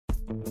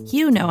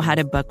You know how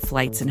to book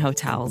flights and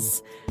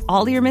hotels.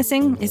 All you're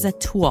missing is a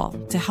tool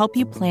to help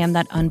you plan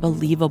that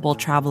unbelievable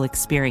travel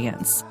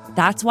experience.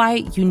 That's why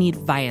you need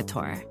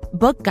Viator.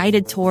 Book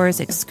guided tours,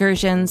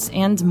 excursions,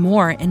 and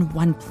more in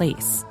one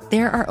place.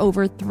 There are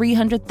over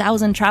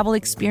 300,000 travel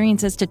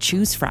experiences to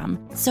choose from,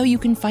 so you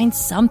can find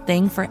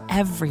something for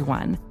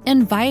everyone.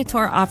 And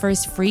Viator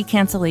offers free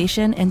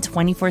cancellation and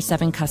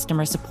 24/7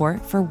 customer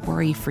support for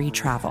worry-free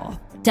travel.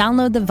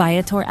 Download the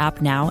Viator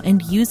app now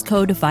and use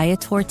code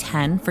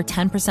Viator10 for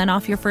 10%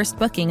 off your first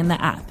booking in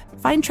the app.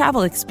 Find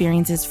travel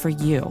experiences for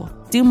you.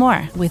 Do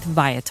more with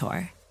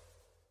Viator.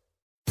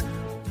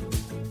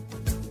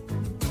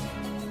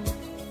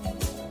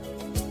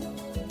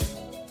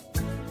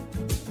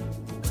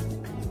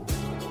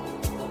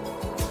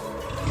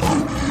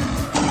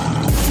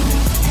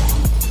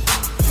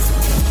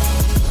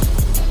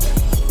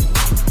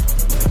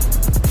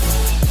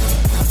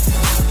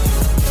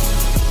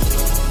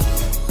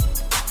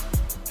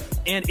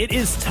 And it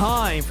is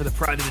time for the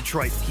Pride of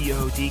Detroit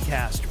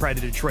PODcast.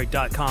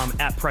 PrideofDetroit.com,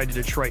 at Pride of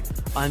Detroit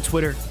on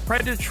Twitter,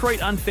 Pride of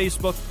Detroit on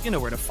Facebook. You know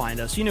where to find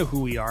us. You know who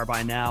we are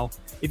by now.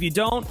 If you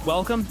don't,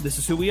 welcome. This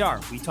is who we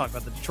are. We talk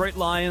about the Detroit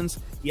Lions,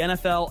 the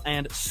NFL,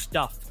 and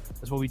stuff.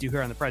 That's what we do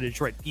here on the Pride of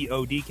Detroit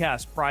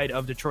PODcast, Pride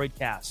of Detroit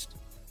Cast.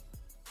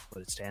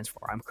 What it stands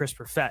for. I'm Chris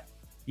Perfett,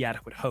 the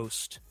adequate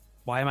host.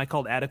 Why am I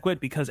called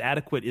adequate? Because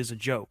adequate is a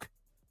joke.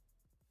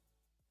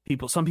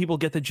 Some people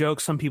get the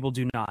joke, some people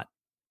do not.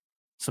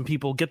 Some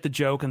people get the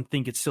joke and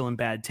think it's still in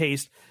bad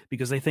taste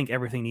because they think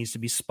everything needs to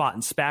be spot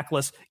and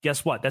spackless.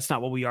 Guess what? That's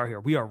not what we are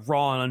here. We are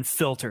raw and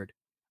unfiltered.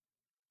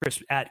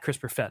 At Chris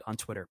Perfett on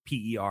Twitter,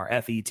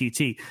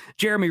 Perfett.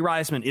 Jeremy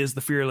Reisman is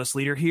the fearless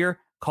leader here,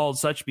 called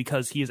such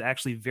because he is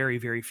actually very,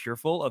 very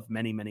fearful of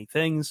many, many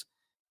things.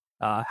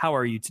 How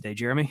are you today,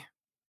 Jeremy?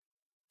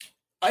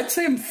 I'd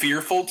say I'm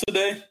fearful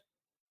today.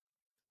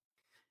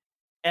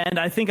 And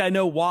I think I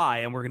know why,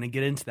 and we're going to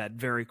get into that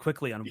very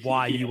quickly on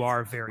why you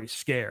are very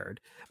scared.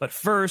 But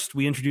first,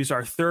 we introduce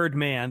our third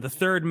man,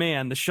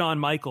 the Shawn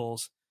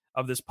Michaels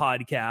of this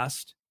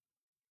podcast,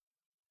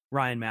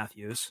 Ryan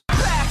Matthews.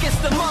 Back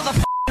is the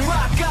motherfucking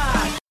rock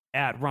guy.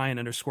 At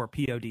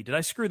Ryan_POD. Did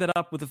I screw that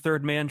up with the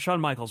third man?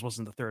 Shawn Michaels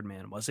wasn't the third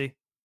man, was he?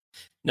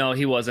 No,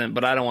 he wasn't,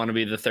 but I don't want to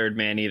be the third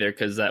man either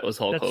because that was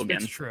Hulk Hogan.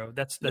 That's true.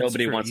 That's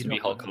Nobody true. wants to be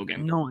Hulk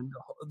Hogan. No one.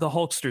 The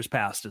Hulkster's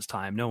past his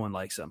time. No one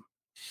likes him.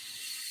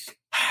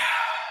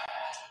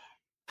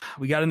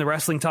 We got in the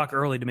wrestling talk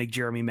early to make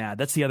Jeremy mad.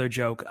 That's the other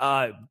joke.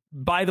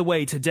 By the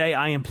way, today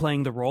I am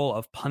playing the role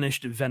of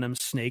punished Venom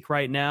Snake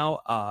right now.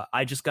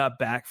 I just got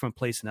back from a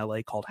place in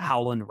LA called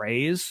Howlin'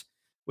 Ray's,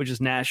 which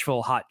is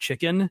Nashville hot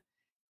chicken.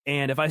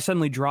 And if I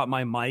suddenly drop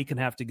my mic and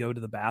have to go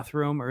to the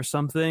bathroom or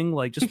something,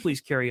 like, just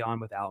please carry on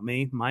without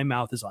me. My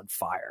mouth is on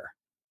fire.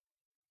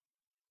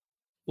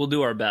 We'll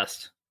do our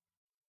best.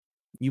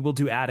 You will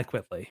do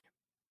adequately.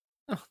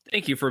 Oh,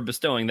 thank you for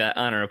bestowing that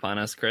honor upon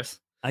us, Chris.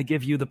 I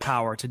give you the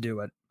power to do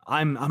it.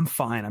 I'm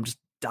fine. I'm just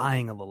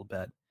dying a little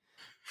bit.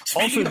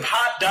 Speaking of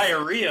hot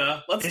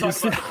diarrhea, let's talk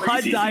about the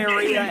hot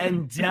diarrhea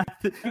game.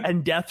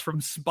 and death from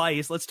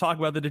spice. Let's talk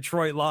about the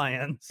Detroit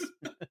Lions.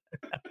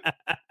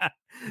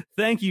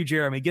 Thank you,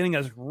 Jeremy, getting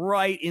us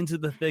right into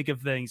the thick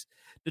of things.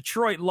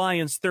 Detroit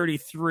Lions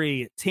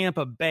 33,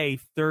 Tampa Bay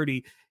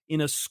 30,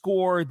 in a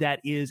score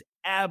that is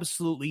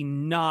absolutely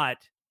not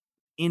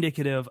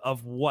indicative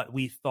of what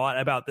we thought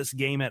about this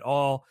game at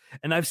all.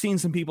 And I've seen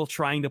some people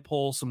trying to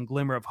pull some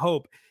glimmer of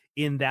hope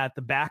in that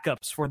the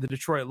backups for the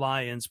Detroit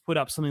Lions put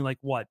up something like,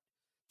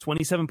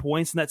 27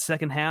 points in that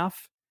second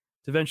half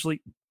to eventually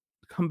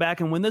come back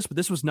and win this. But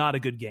this was not a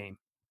good game.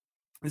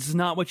 This is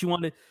not what you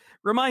wanted.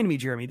 Remind me,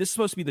 Jeremy, this is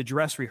supposed to be the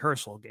dress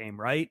rehearsal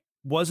game, right?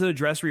 Was it a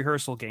dress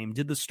rehearsal game?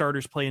 Did the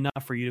starters play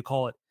enough for you to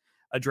call it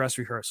a dress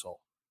rehearsal?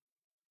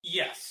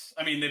 Yes.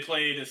 I mean, they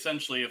played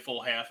essentially a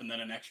full half and then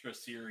an extra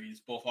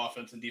series, both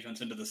offense and defense,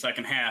 into the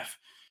second half.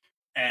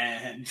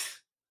 And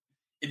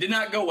it did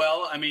not go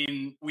well. I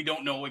mean, we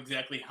don't know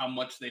exactly how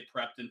much they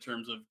prepped in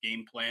terms of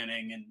game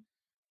planning and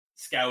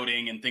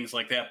scouting and things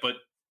like that. But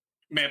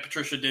Matt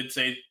Patricia did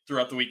say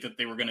throughout the week that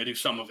they were going to do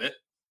some of it.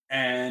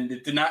 And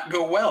it did not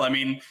go well. I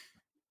mean,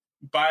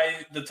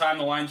 by the time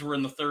the Lions were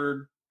in the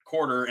third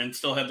quarter and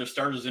still had their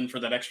starters in for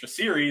that extra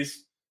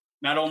series,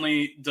 not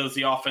only does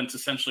the offense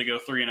essentially go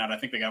 3 and out, I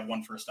think they got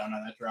 1 first down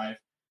on that drive,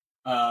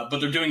 but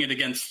they're doing it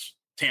against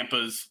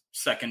Tampa's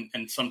second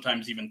and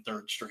sometimes even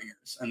third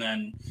stringers. And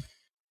then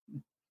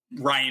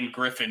Ryan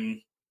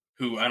Griffin,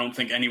 who I don't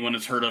think anyone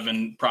has heard of,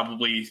 and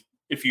probably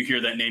if you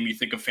hear that name, you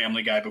think of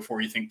Family Guy before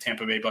you think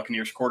Tampa Bay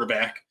Buccaneers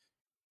quarterback.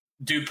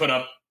 Dude put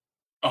up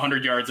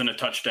 100 yards and a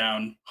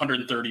touchdown,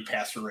 130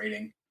 passer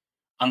rating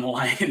on the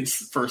Lions'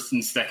 first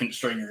and second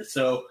stringers.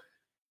 So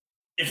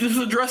if this is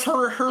a dress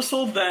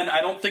rehearsal, then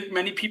I don't think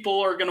many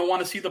people are going to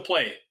want to see the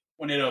play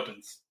when it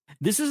opens.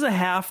 This is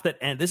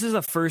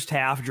a first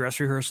half dress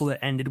rehearsal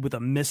that ended with a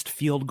missed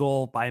field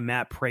goal by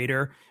Matt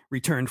Prater,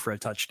 returned for a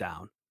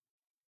touchdown.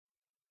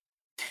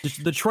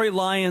 The Detroit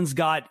Lions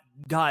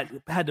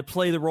had to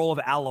play the role of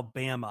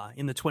Alabama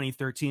in the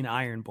 2013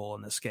 Iron Bowl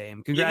in this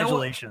game.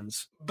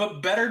 Congratulations. You know,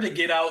 but better to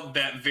get out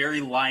that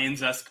very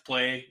Lions-esque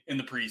play in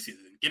the preseason.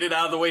 Get it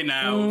out of the way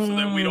now so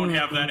that we don't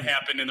have that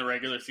happen in the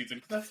regular season,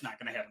 because that's not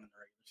going to happen in the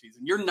regular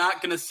season. You're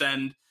not going to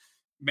send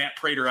Matt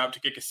Prater out to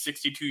kick a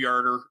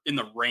 62-yarder in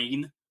the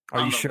rain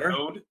on the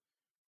road.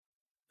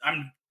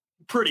 I'm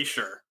pretty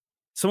sure.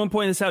 Someone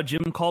pointed this out.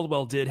 Jim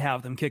Caldwell did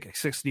have them kick a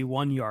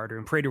 61-yarder,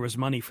 and Prater was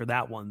money for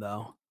that one,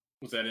 though.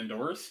 Was that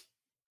indoors?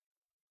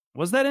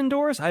 Was that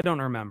indoors? I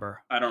don't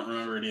remember. I don't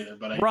remember it either.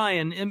 But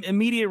Ryan,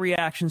 immediate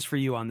reactions for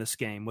you on this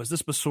game. Was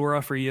this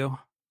Basura for you?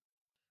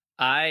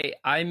 I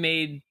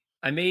made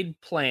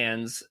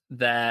plans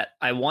that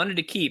I wanted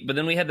to keep, but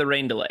then we had the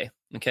rain delay.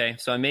 Okay,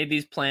 so I made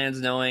these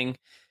plans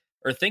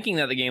thinking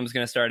that the game was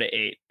going to start at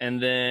 8,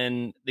 and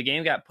then the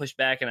game got pushed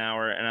back an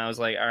hour, and I was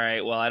like, all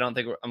right, well, I don't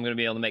think I'm going to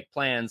be able to make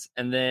plans.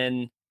 And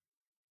then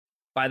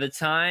by the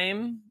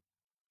time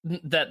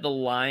that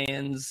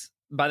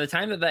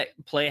that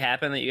play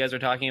happened that you guys are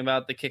talking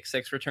about, the kick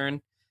 6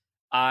 return,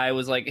 I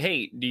was like,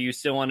 hey, do you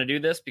still want to do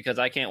this? Because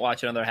I can't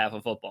watch another half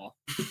of football.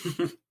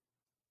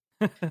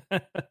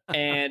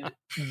 and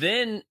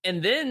then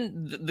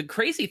the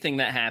crazy thing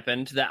that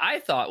happened that I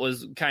thought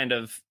was kind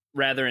of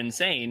rather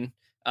insane,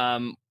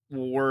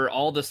 were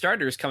all the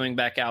starters coming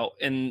back out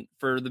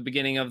for the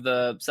beginning of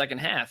the second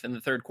half in the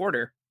third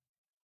quarter.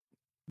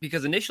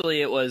 Because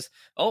initially it was,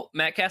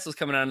 Matt Castle's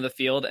coming out of the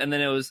field, and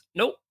then it was,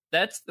 nope,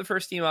 that's the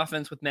first team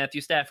offense with Matthew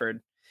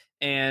Stafford.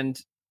 And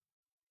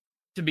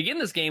to begin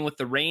this game with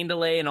the rain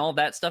delay and all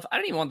that stuff, I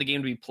didn't even want the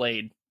game to be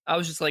played. I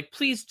was just like,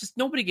 please, just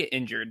nobody get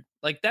injured.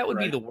 Like, that would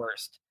be the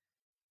worst.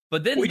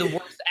 But then the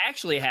worst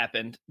actually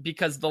happened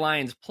because the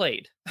Lions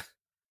played.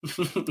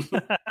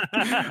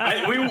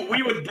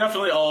 We would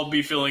definitely all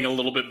be feeling a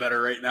little bit better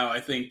right now,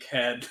 I think,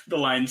 had the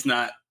Lions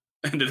not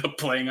ended up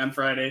playing on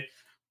Friday.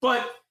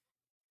 But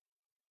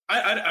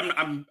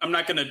I'm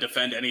not going to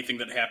defend anything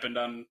that happened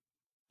on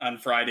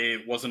Friday.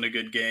 It wasn't a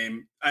good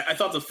game. I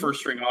thought the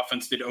first string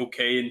offense did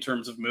okay in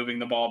terms of moving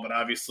the ball, but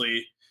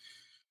obviously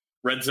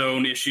red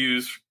zone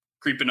issues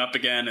creeping up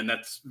again, and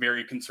that's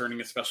very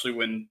concerning, especially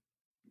when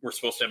we're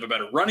supposed to have a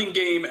better running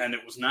game, and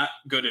it was not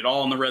good at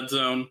all in the red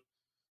zone.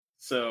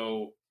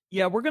 So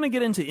yeah, we're going to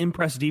get into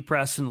impress,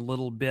 depress in a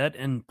little bit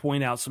and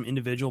point out some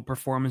individual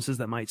performances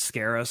that might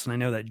scare us. And I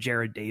know that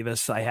Jared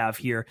Davis, I have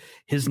here,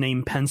 his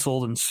name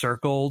penciled and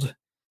circled.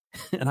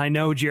 And I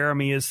know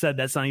Jeremy has said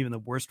that's not even the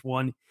worst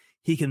one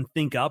he can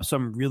think up. So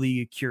I'm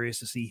really curious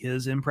to see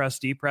his impress,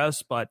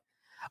 depress. But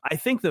I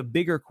think the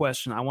bigger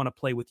question I want to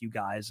play with you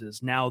guys is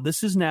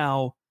this is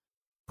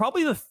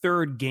probably the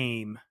third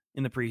game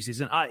in the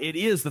preseason. It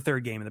is the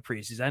third game in the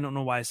preseason. I don't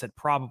know why I said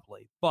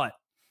probably, but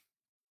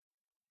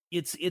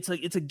it's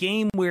a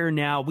game where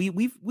now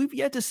we've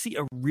yet to see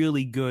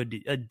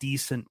a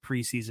decent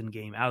preseason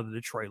game out of the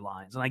Detroit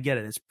Lions. And I get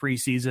it, it's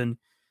preseason.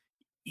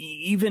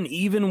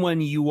 Even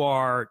when you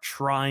are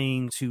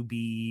trying to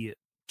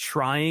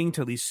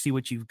at least see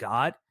what you've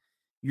got,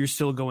 you're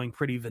still going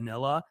pretty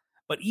vanilla.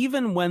 But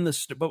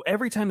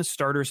every time the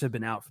starters have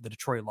been out for the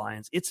Detroit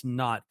Lions, it's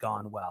not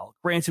gone well.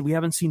 Granted, we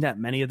haven't seen that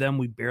many of them.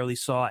 We barely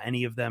saw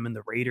any of them in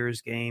the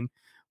Raiders game.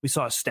 We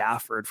saw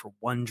Stafford for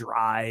one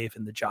drive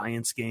in the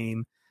Giants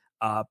game.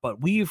 But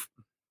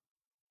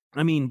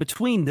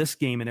between this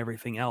game and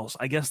everything else,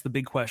 I guess the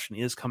big question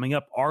is coming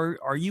up.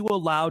 Are you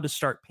allowed to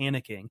start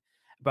panicking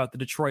about the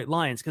Detroit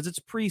Lions? Because it's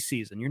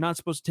preseason. You're not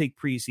supposed to take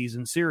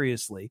preseason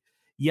seriously.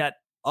 Yet,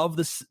 of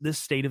this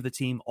state of the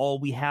team, all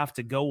we have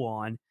to go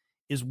on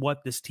is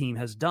what this team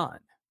has done.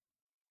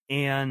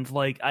 And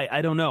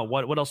I don't know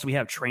what else do we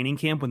have? Training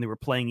camp when they were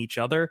playing each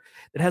other.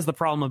 It has the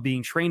problem of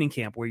being training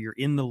camp where you're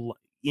in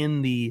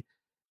the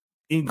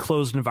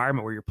enclosed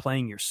environment where you're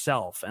playing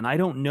yourself. And I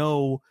don't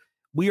know.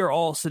 We are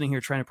all sitting here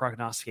trying to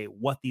prognosticate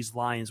what these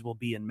Lions will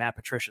be in Matt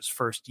Patricia's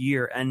first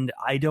year. And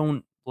I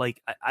don't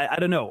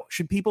know.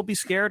 Should people be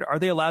scared? Are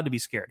they allowed to be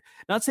scared?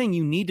 Not saying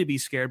you need to be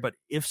scared, but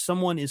if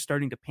someone is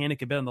starting to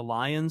panic a bit on the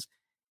Lions,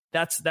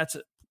 that's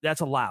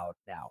allowed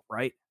now,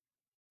 right?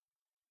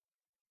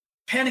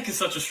 Panic is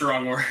such a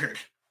strong word.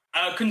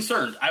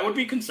 Concerned. I would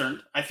be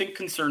concerned. I think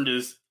concerned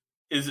is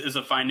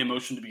a fine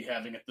emotion to be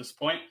having at this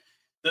point.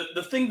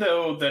 The thing,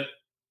 though, that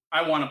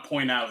I want to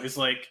point out is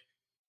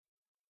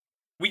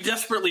we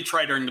desperately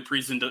try during the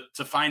preseason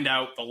to find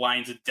out the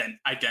Lions'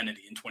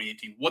 identity in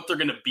 2018, what they're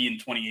going to be in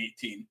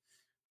 2018.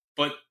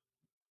 But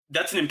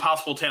that's an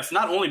impossible task,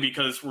 not only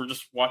because we're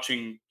just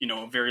watching,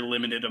 a very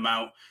limited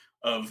amount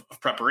of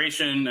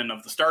preparation and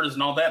of the starters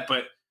and all that,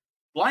 but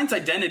Lions'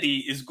 identity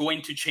is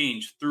going to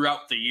change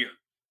throughout the year.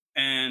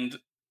 And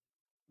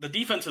the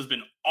defense has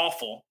been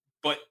awful,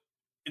 but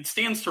it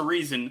stands to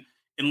reason,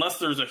 unless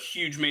there's a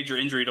huge major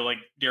injury to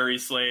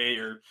Darius Slay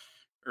or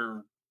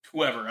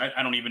whoever.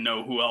 I don't even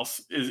know who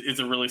else is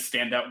a really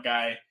standout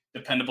guy,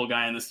 dependable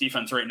guy in this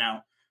defense right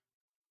now.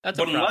 That's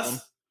a problem.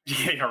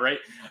 Yeah, right.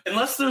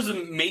 Unless there's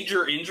a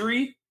major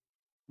injury,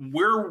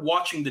 we're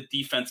watching the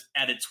defense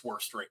at its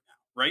worst right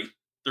now, right?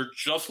 They're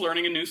just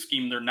learning a new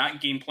scheme. They're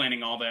not game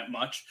planning all that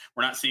much.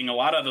 We're not seeing a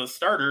lot of those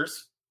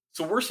starters.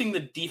 So we're seeing the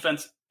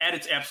defense at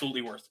its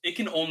absolutely worst. It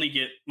can only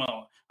get,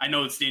 well, I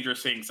know it's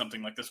dangerous saying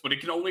something like this, but it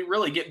can only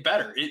really get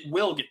better. It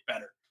will get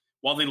better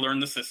while they learn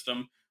the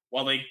system,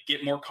 while they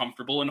get more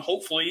comfortable. And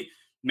hopefully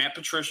Matt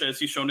Patricia, as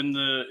he's shown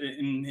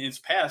in his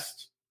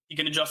past, he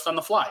can adjust on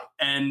the fly.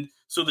 And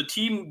so the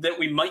team that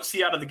we might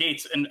see out of the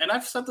gates, and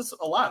I've said this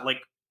a lot,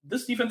 like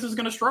this defense is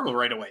going to struggle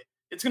right away.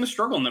 It's going to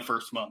struggle in the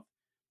first month.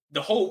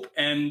 The hope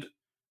and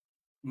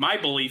my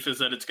belief is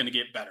that it's going to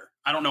get better.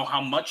 I don't know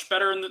how much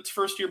better in its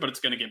first year, but it's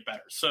going to get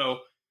better. So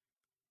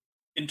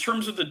in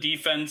terms of the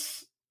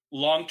defense,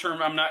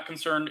 long-term, I'm not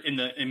concerned. In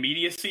the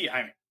immediacy,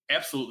 I'm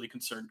absolutely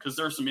concerned because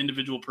there are some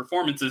individual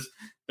performances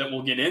that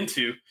we'll get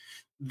into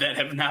that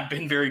have not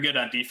been very good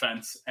on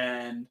defense.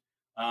 And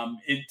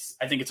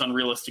I think it's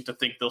unrealistic to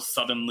think they'll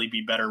suddenly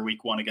be better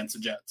week one against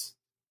the Jets.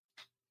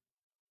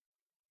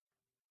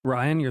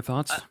 Ryan, your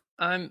thoughts?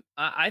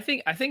 I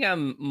think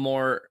I'm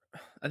more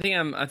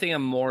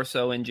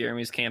so in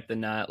Jeremy's camp than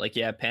not. Like,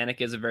 yeah,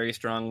 panic is a very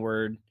strong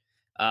word.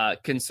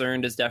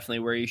 Concerned is definitely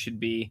where you should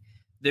be.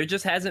 There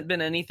just hasn't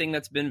been anything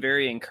that's been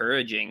very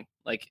encouraging,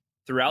 like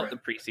throughout the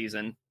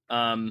preseason.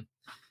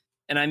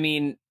 And I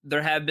mean,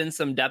 there have been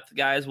some depth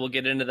guys. We'll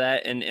get into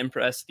that in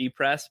impress,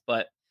 depress,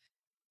 but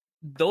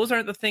those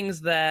aren't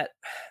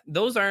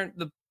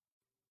the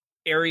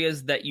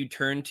areas that you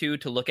turn to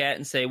look at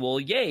and say, well,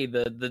 yay,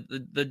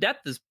 the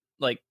depth is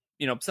like,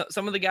 you know,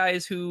 some of the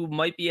guys who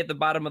might be at the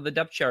bottom of the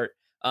depth chart,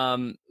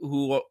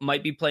 who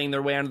might be playing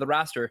their way onto the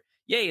roster.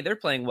 Yay, they're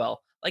playing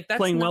well. Like that's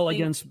playing well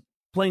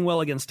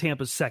against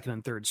Tampa's second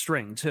and third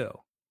string too.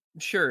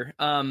 Sure.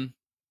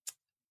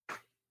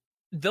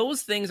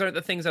 Those things aren't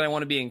the things that I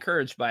want to be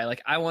encouraged by.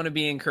 Like I want to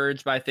be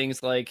encouraged by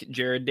things like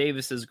Jared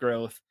Davis's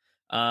growth,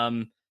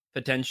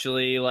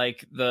 potentially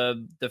like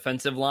the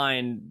defensive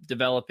line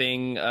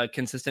developing a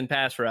consistent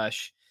pass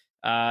rush,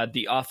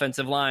 the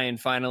offensive line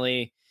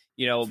finally,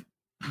 you know,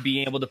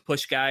 being able to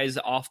push guys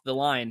off the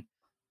line.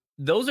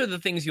 Those are the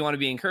things you want to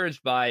be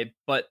encouraged by,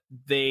 but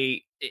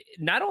they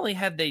not only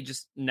have they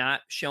just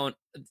not shown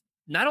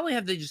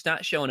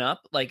up,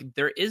 like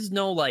there is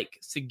no like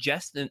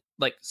suggestion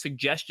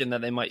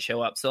that they might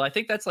show up. So I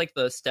think that's like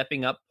the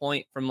stepping up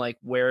point from like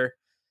where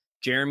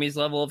Jeremy's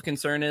level of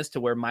concern is to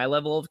where my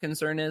level of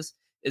concern is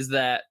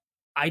that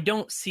I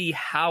don't see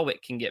how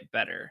it can get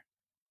better.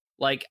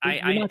 Like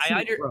I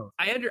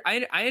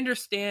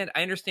understand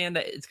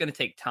that it's going to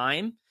take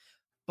time,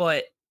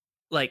 but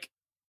like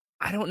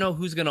I don't know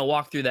who's going to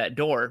walk through that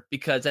door,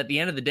 because at the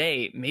end of the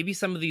day, maybe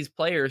some of these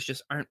players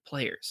just aren't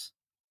players.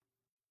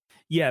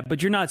 Yeah,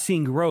 but you're not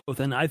seeing growth,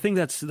 and I think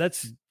that's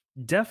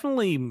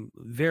definitely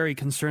very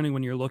concerning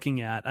when you're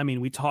looking at. I mean,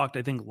 we talked,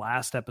 I think,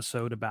 last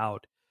episode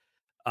about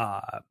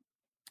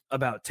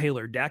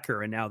Taylor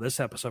Decker, and now this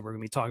episode we're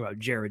going to be talking about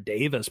Jared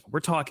Davis. But we're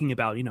talking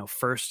about, you know,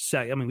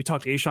 we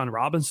talked to Ashawn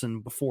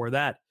Robinson before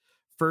that.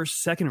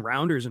 First, second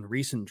rounders in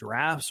recent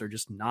drafts are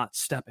just not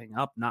stepping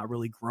up, not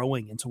really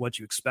growing into what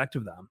you expect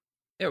of them.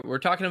 Yeah, we're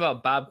talking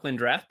about Bob Quinn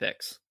draft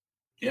picks.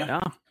 Yeah.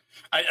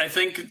 I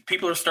think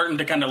people are starting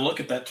to kind of look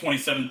at that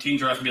 2017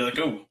 draft and be like,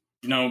 oh,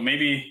 you know,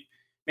 maybe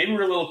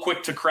we're a little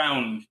quick to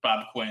crown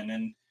Bob Quinn.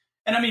 And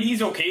I mean,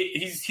 he's okay.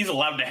 He's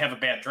allowed to have a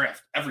bad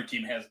draft. Every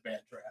team has a bad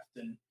draft.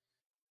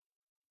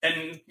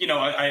 And you know,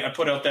 I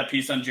put out that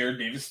piece on Jared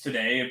Davis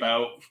today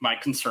about my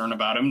concern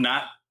about him,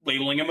 not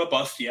labeling him a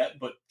bust yet,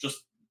 but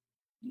just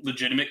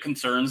legitimate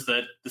concerns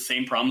that the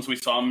same problems we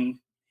saw him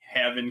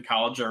have in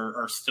college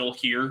are still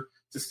here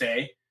to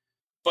stay.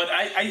 But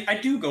I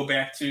do go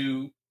back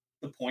to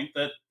the point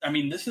that, I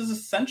mean, this is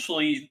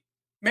essentially,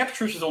 Matt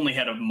Patricia's only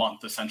had a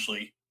month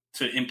essentially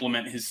to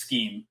implement his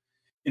scheme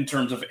in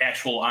terms of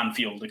actual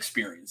on-field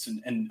experience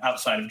and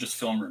outside of just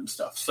film room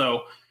stuff.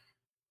 So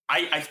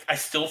I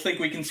still think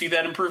we can see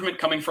that improvement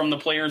coming from the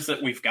players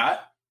that we've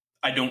got.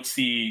 I don't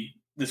see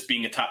this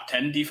being a top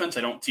 10 defense.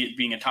 I don't see it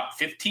being a top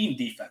 15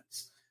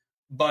 defense.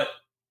 But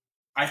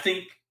I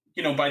think,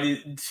 you know, by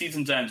the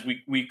season's end,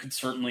 we could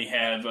certainly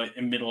have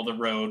a middle of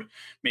the road,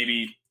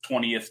 maybe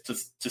 20th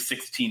to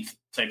 16th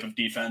type of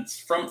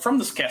defense from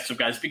this cast of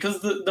guys,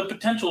 because the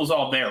potential is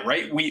all there,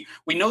 right? We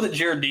know that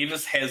Jared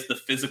Davis has the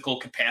physical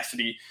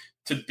capacity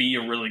to be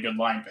a really good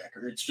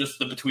linebacker. It's just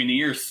the between the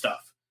ears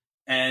stuff.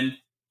 And,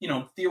 you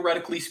know,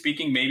 theoretically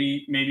speaking,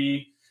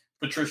 maybe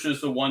Patricia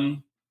is the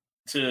one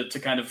to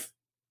kind of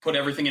put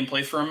everything in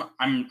place for him.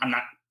 I'm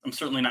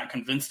certainly not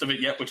convinced of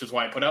it yet, which is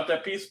why I put out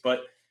that piece,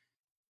 but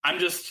I'm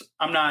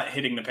not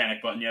hitting the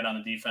panic button yet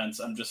on the defense.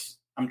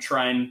 I'm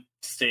trying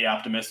to stay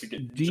optimistic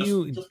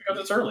just because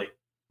it's early.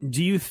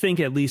 Do you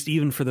think, at least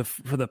even for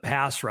the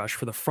pass rush,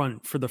 for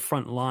the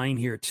front line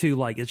here too,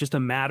 like it's just a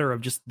matter of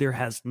just there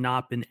has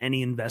not been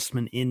any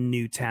investment in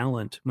new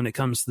talent when it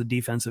comes to the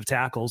defensive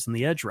tackles and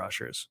the edge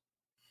rushers?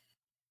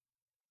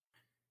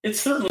 It's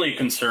certainly a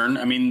concern.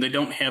 I mean, they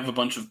don't have a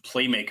bunch of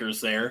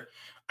playmakers there.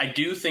 I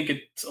do think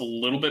it's a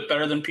little bit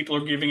better than people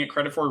are giving it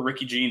credit for.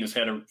 Ricky Jean has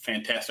had a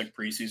fantastic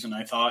preseason,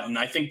 I thought. And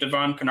I think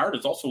Devon Kennard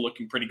is also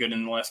looking pretty good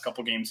in the last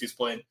couple games he's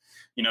played.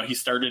 He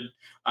started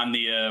on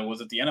the,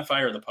 was it the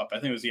NFI or the PUP? I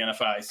think it was the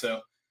NFI.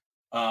 So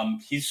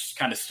he's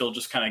kind of still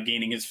just kind of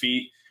gaining his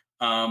feet.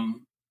 I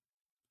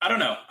don't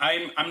know.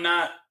 I'm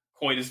not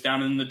quite as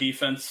down in the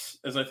defense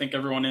as I think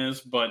everyone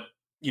is, but,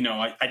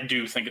 I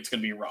do think it's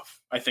going to be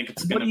rough. I think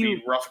it's going to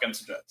be rough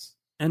against the Jets.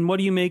 And what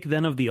do you make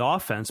then of the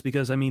offense?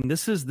 Because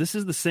this is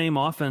the same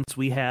offense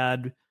we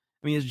had.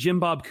 As Jim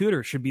Bob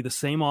Cooter should be the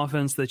same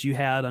offense that you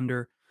had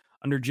under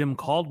Jim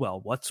Caldwell.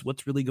 What's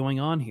really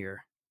going on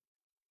here?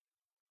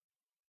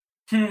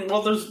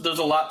 Well, there's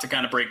a lot to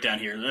kind of break down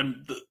here.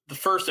 And the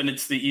first, and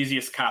it's the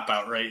easiest cop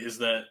out, right, is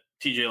that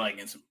TJ Lang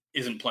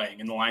isn't playing,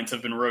 and the Lions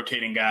have been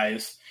rotating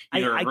guys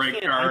either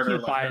right guard or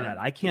left guard.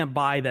 I can't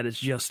buy that it's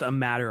just a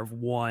matter of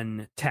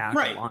one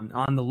tackle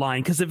on the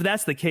line, because if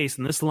that's the case,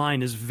 then this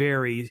line is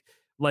very.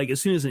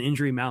 As soon as an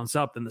injury mounts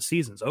up, then the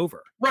season's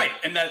over. Right,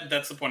 and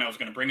that's the point I was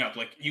going to bring up.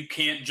 You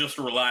can't just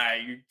rely.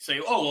 You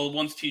say, oh, well,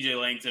 once TJ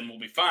Lang's in, we'll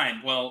be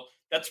fine. Well,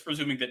 that's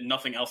presuming that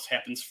nothing else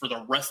happens for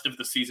the rest of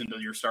the season to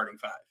your starting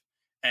five.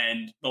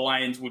 And the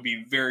Lions would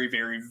be very,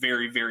 very,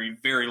 very, very,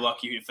 very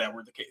lucky if that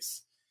were the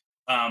case.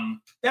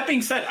 That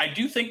being said, I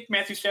do think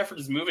Matthew Stafford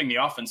is moving the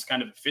offense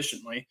kind of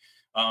efficiently.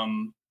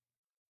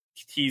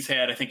 He's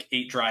had, I think,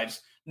 8 drives,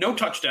 no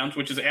touchdowns,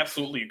 which is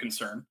absolutely a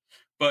concern.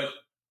 But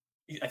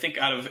I think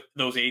out of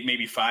those 8,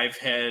 maybe 5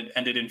 had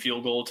ended in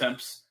field goal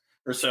attempts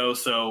or so.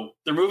 So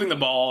they're moving the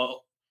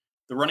ball.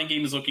 The running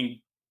game is looking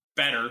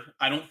better.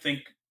 I don't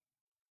think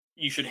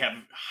you should have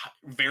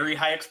very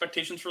high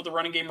expectations for the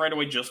running game right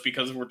away, just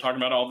because we're talking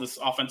about all this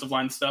offensive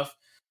line stuff.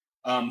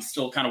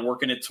 Still kind of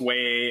working its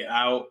way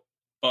out.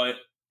 But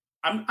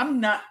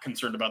I'm not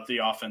concerned about the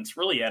offense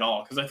really at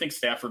all, because I think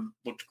Stafford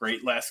looked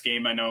great last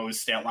game. I know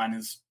his stat line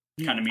is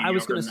kind of mediocre. I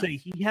was going to say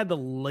he had the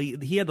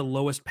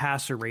lowest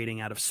passer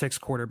rating out of 6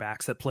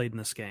 quarterbacks that played in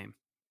this game.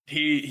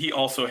 He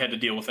also had to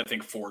deal with, I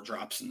think, 4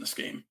 drops in this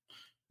game,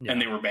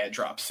 and they were bad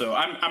drops. So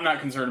I'm not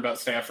concerned about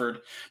Stafford.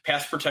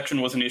 Pass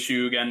protection was an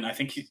issue again. I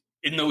think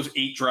in those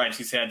 8 drives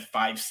he's had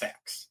 5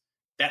 sacks.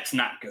 That's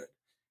not good.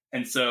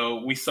 And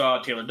so we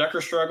saw Taylor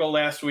Decker struggle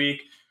last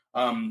week.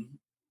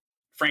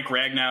 Frank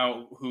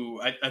Ragnow, who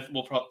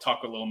we'll probably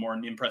talk a little more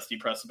in the Impress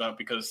Depress about,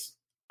 because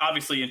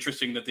obviously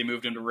interesting that they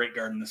moved him to right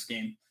guard in this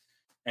game,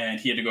 and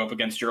he had to go up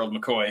against Gerald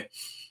McCoy.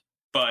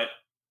 But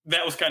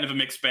that was kind of a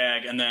mixed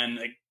bag. And then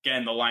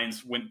again, the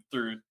Lions went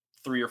through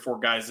 3 or 4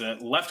 guys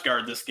at left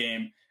guard this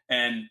game,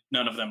 and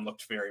none of them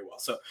looked very well.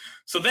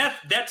 So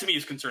that to me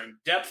is concerning.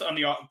 Depth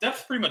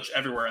pretty much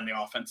everywhere in the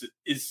offense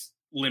is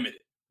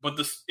limited. But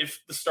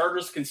if the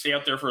starters can stay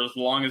out there for as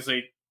long as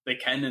they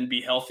can and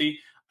be healthy,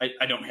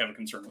 I don't have a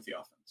concern with the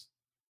offense.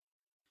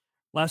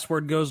 Last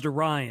word goes to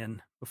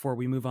Ryan before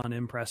we move on to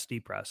Impress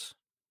Depress.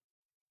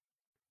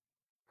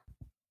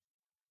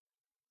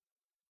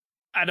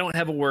 I don't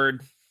have a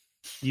word.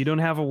 You don't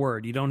have a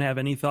word. You don't have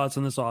any thoughts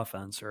on this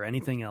offense or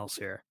anything else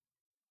here.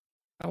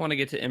 I want to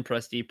get to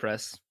Impress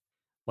Depress.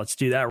 Let's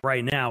do that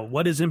right now.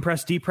 What is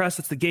Impress Depress?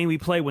 It's the game we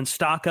play when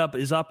stock up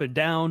is up and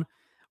down,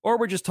 or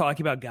we're just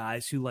talking about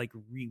guys who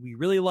we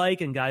really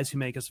like and guys who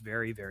make us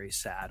very, very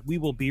sad. We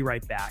will be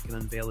right back and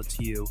unveil it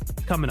to you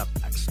coming up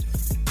next.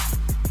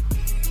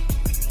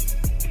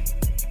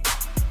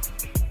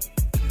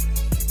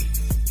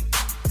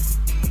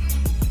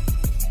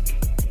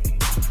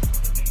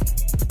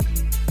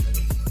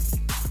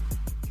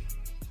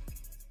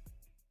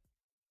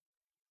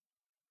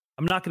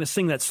 I'm not going to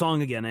sing that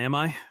song again, am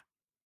I?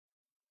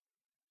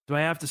 Do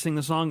I have to sing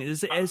the song?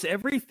 Is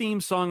every theme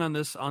song on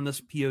this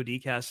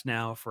PODcast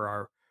now for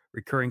our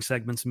recurring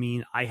segments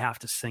mean I have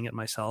to sing it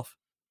myself?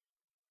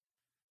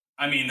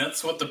 I mean,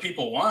 that's what the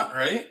people want,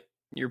 right?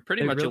 You're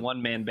pretty much a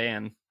one-man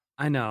band.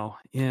 I know.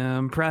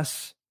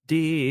 Impress,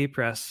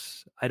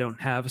 depress. I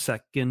don't have a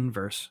second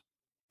verse.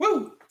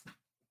 Woo!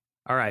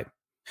 All right.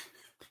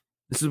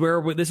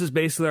 This is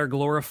basically our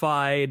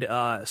glorified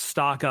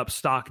stock up,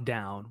 stock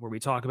down, where we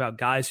talk about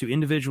guys who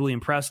individually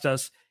impressed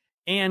us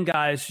and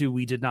guys who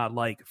we did not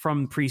like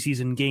from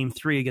preseason game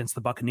 3 against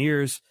the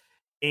Buccaneers.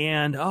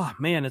 And, oh,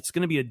 man, it's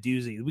going to be a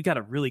doozy. We got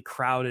a really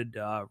crowded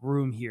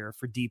room here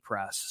for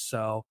Depress.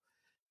 So,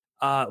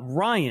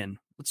 Ryan,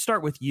 let's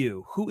start with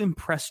you. Who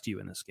impressed you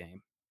in this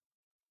game?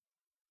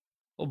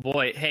 Oh,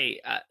 boy.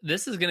 Hey,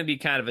 this is going to be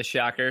kind of a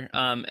shocker.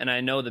 And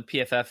I know the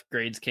PFF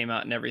grades came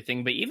out and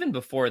everything, but even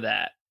before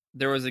that,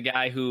 there was a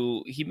guy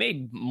who he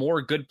made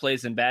more good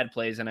plays than bad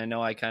plays. And I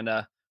know I kind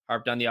of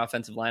harped on the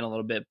offensive line a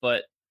little bit,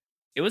 but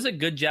it was a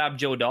good job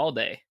Joe Dahl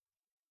day.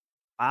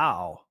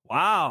 Wow.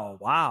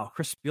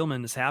 Chris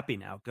Spielman is happy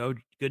now.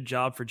 Good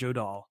job for Joe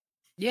Dahl.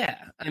 Yeah.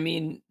 I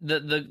mean,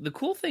 the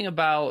cool thing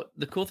about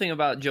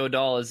Joe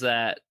Dahl is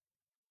that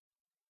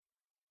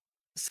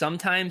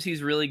sometimes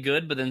he's really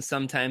good, but then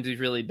sometimes he's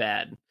really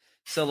bad.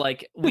 So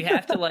we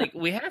have to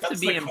That's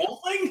be the cool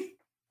thing?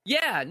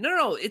 Yeah,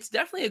 no, it's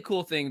definitely a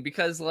cool thing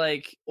because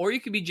or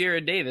you could be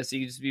Jared Davis,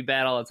 you just be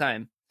bad all the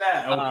time.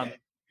 Okay.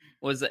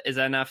 Is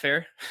that not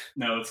fair?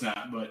 No, it's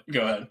not, but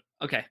go ahead.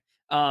 Okay.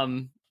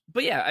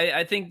 But yeah,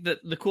 I think that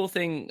the cool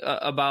thing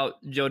about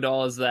Joe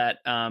Dahl is that,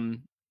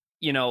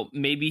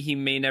 maybe he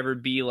may never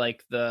be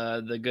like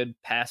the good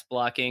pass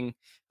blocking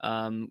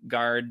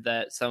guard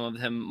that some of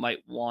them might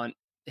want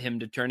him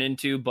to turn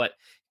into, but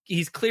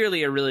he's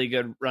clearly a really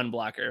good run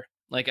blocker.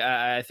 Like,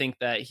 I think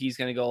that he's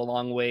going to go a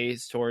long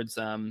ways towards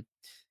kind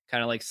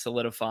of like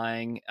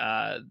solidifying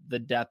the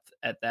depth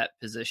at that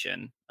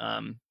position,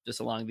 just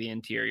along the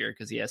interior,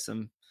 because he has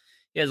a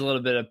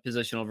little bit of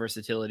positional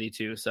versatility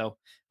too. So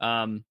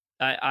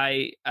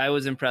I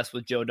was impressed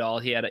with Joe Dahl.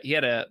 He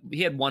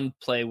had one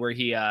play where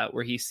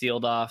he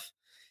sealed off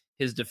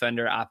his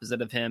defender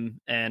opposite of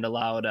him and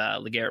allowed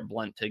LeGarrette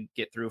Blount to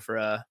get through for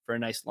a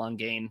nice long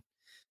gain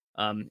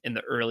in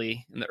the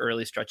early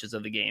stretches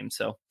of the game.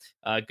 So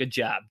good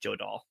job, Joe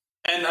Dahl.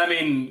 And I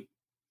mean,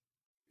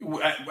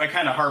 I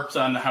kind of harped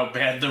on how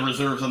bad the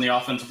reserves on the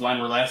offensive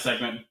line were last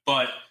segment,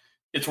 but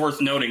it's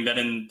worth noting that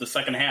in the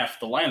second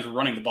half, the Lions were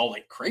running the ball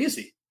like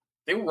crazy.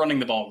 They were running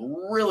the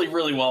ball really,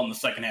 really well in the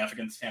second half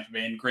against Tampa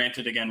Bay. And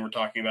granted, again, we're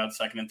talking about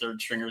second and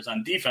third stringers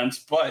on defense,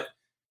 but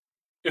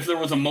if there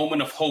was a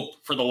moment of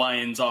hope for the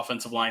Lions'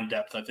 offensive line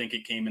depth, I think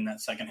it came in that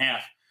second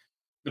half.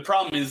 The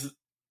problem is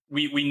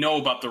we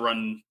know about the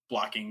run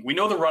blocking. We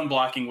know the run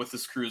blocking with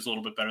this crew is a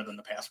little bit better than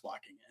the pass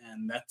blocking,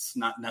 and that's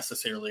not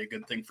necessarily a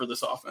good thing for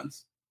this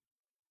offense.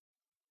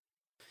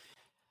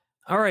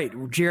 All right,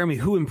 Jeremy,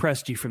 who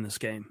impressed you from this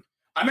game?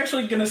 I'm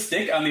actually going to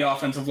stick on the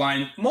offensive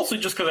line, mostly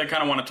just because I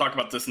kind of want to talk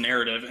about this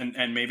narrative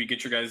and maybe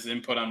get your guys'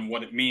 input on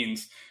what it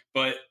means.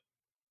 But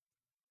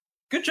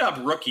good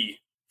job, rookie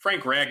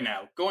Frank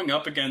Ragnow, going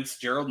up against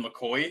Gerald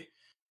McCoy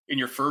in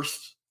your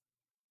first,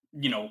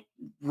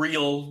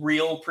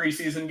 real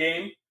preseason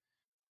game.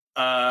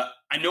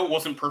 I know it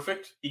wasn't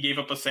perfect. He gave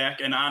up a sack,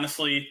 and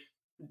honestly,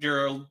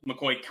 Gerald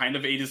McCoy kind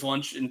of ate his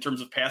lunch in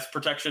terms of pass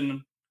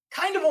protection,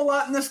 kind of a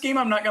lot in this game,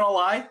 I'm not going to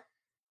lie.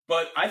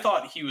 But I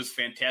thought he was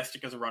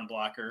fantastic as a run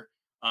blocker.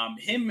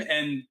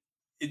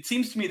 It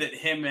seems to me that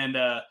him and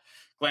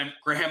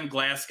Graham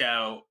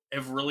Glasgow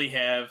really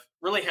have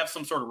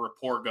some sort of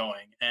rapport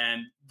going.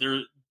 And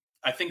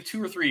I think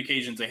 2 or 3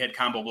 occasions they had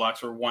combo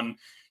blocks where one,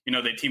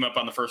 they team up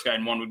on the first guy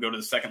and one would go to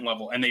the second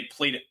level, and they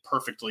played it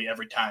perfectly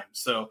every time.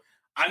 So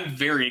I'm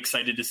very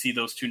excited to see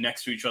those two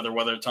next to each other,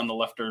 whether it's on the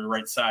left or the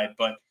right side.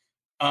 But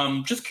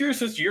just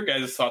curious as to your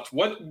guys' thoughts.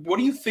 What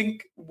do you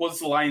think was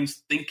the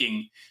Lions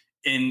thinking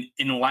in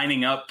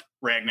lining up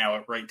Ragnow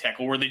at right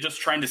tackle? Were they just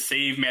trying to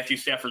save Matthew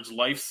Stafford's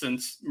life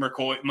since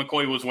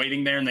McCoy was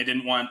waiting there and they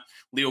didn't want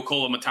Leo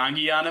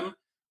Kolomatangi on him?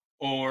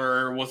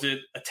 Or was it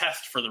a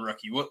test for the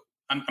rookie?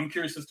 I'm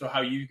curious as to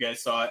how you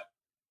guys saw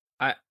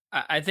it.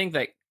 I think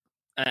that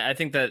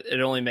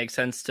it only makes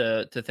sense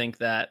to think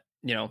that,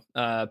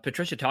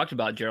 Patricia talked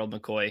about Gerald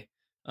McCoy,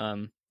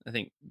 I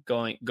think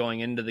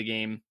going into the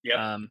game.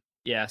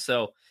 Yep.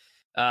 So,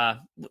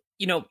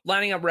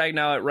 lining up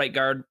Ragnow at right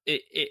guard,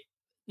 it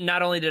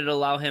not only did it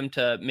allow him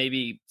to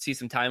maybe see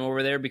some time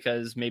over there,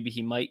 because maybe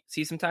he might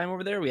see some time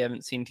over there. We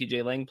haven't seen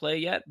TJ Lang play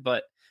yet,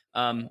 but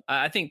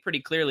I think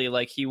pretty clearly,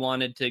 like, he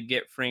wanted to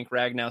get Frank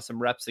Ragnow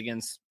some reps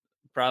against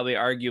probably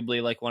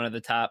arguably like one of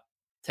the top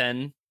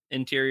 10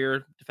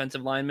 interior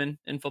defensive linemen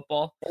in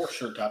football. For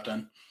sure, top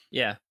 10.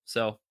 Yeah.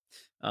 So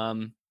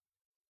I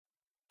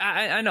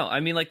know. I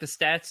mean, like, the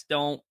stats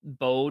don't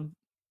bode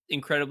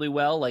incredibly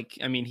well. Like,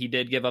 I mean, he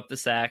did give up the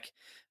sack.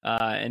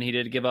 And he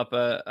did give up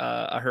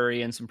a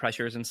hurry and some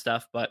pressures and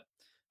stuff. But,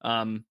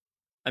 I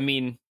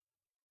mean,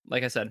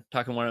 like I said,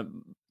 talking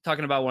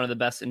about one of the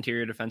best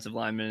interior defensive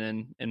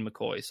linemen in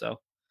McCoy.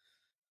 So,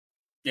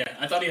 yeah,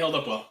 I thought he held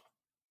up well.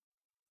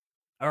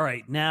 All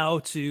right, now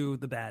to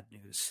the bad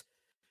news.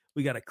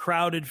 We got a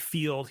crowded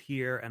field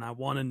here, and I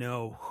want to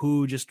know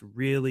who just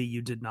really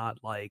you did not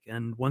like.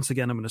 And once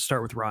again, I'm going to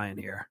start with Ryan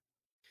here.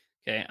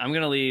 Okay, I'm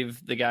going to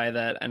leave the guy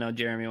that I know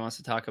Jeremy wants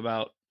to talk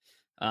about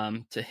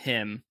to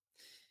him.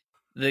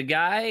 The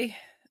guy,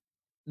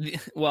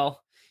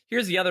 well,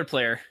 here's the other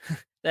player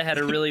that had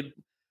a really,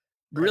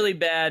 really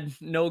bad,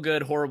 no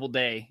good, horrible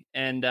day.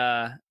 And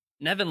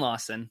Nevin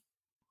Lawson.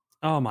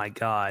 Oh my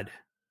God.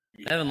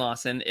 Nevin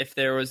Lawson. If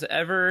there was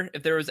ever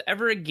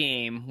a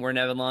game where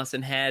Nevin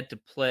Lawson had to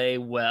play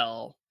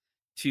well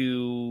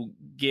to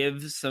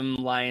give some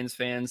Lions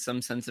fans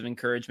some sense of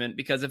encouragement,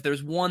 because if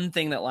there's one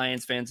thing that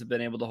Lions fans have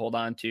been able to hold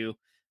on to,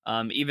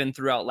 even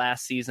throughout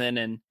last season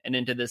and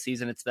into this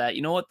season, it's that,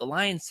 you know what, the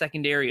Lions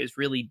secondary is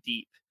really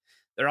deep.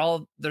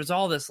 There's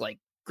all this like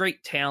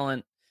great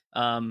talent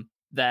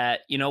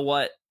that, you know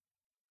what,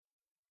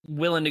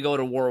 willing to go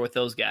to war with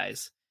those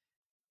guys.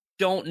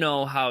 Don't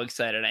know how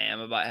excited I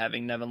am about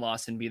having Nevin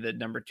Lawson be the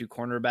number 2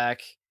 cornerback.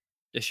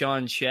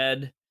 Deshaun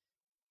Shedd,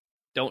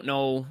 don't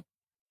know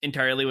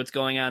entirely what's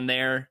going on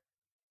there.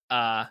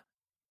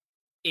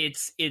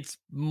 It's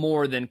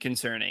more than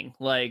concerning.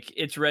 Like,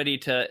 it's ready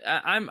to.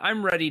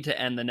 I'm ready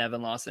to end the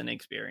Nevin Lawson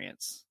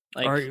experience.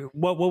 Like,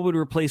 what would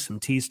replace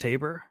him? Tease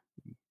Tabor?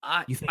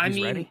 You think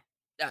he's ready?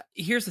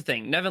 Here's the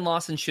thing: Nevin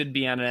Lawson should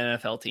be on an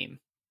NFL team.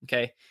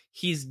 Okay,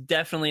 he's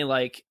definitely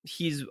like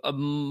he's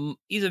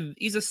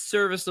a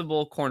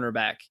serviceable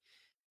cornerback.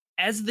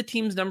 as the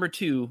team's number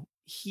 2,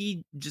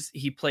 he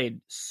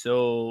played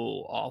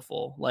so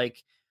awful.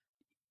 Like,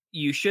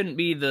 you shouldn't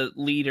be the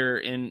leader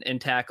in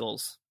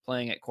tackles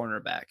playing at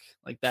cornerback.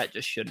 Like, that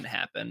just shouldn't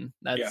happen.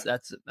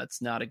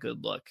 That's not a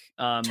good look.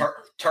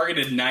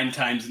 Targeted 9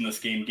 times in this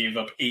game, gave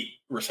up 8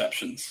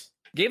 receptions.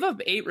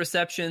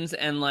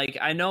 And like,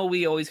 I know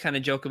we always kind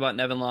of joke about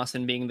Nevin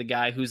Lawson being the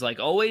guy who's like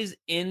always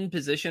in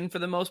position for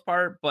the most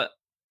part, but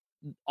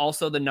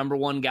also the number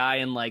 1 guy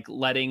and like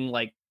letting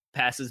like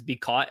passes be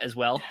caught as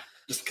well.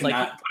 Just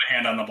cannot put a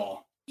hand on the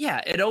ball.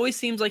 Yeah, it always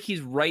seems like he's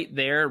right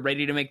there,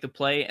 ready to make the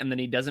play, and then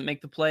he doesn't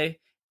make the play.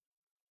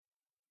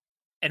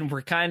 And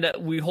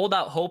we hold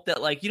out hope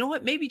that, like, you know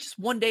what, maybe just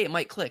one day it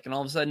might click, and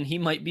all of a sudden he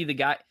might be the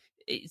guy.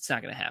 It's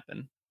not going to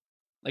happen.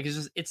 Like,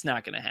 it's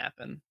not going to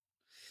happen.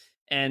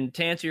 And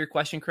to answer your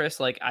question, Chris,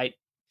 like, I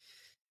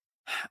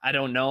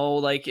don't know,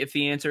 like, if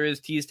the answer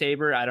is Teez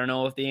Tabor. I don't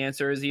know if the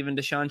answer is even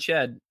Deshaun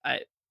Shedd. I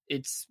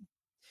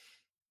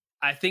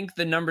think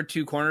the number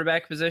 2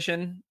 cornerback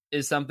position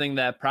is something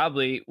that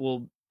probably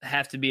will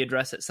have to be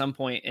addressed at some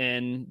point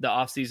in the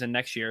offseason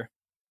next year.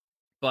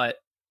 But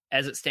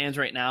as it stands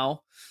right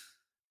now,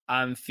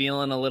 I'm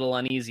feeling a little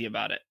uneasy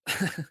about it.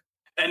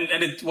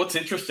 And what's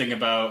interesting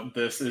about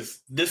this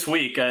is this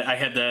week I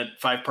had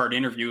that 5-part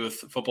interview with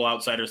Football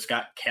Outsider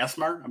Scott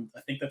Kasmar.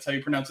 I think that's how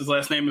you pronounce his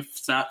last name. If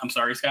it's not, I'm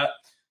sorry, Scott.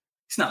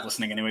 He's not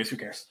listening anyways. Who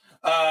cares?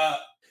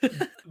 But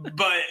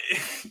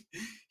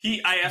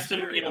I asked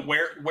him,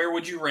 where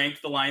would you rank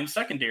the Lions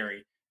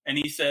secondary? And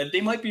he said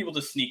they might be able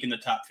to sneak in the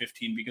top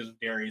 15 because of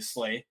Darius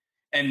Slay.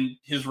 And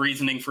his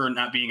reasoning for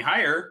not being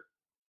higher,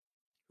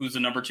 who's the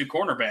number 2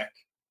 cornerback.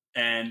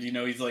 And,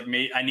 he's like,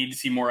 I need to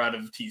see more out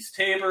of Teez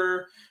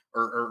Tabor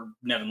or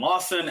Nevin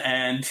Lawson.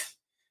 And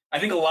I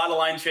think a lot of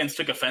Lions fans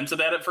took offense to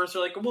that at first.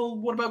 They're like, well,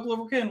 what about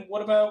Glover Quinn?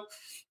 What about,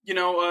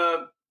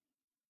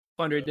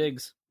 Quandre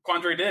Diggs?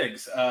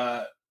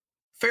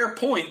 Fair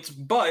point,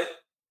 but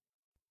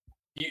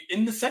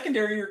in the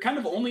secondary, you're kind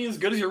of only as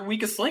good as your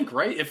weakest link,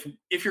 right?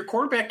 If your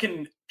quarterback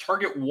can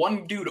target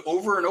one dude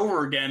over and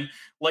over again,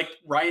 like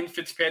Ryan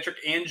Fitzpatrick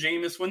and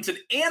Jameis Winston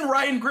and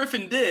Ryan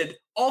Griffin did,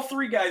 all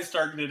 3 guys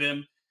targeted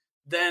him,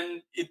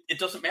 then it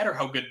doesn't matter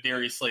how good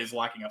Darius Slay is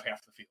locking up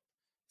half the field.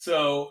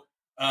 So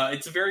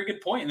it's a very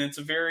good point, and it's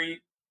a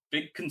very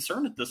big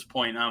concern at this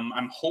point.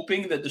 I'm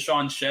hoping that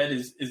Deshaun Shedd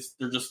is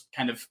they're just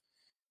kind of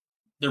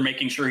they're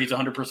making sure he's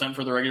 100%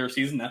 for the regular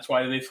season. That's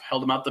why they've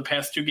held him out the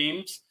past 2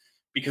 games,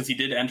 because he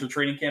did enter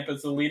training camp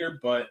as the leader.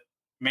 But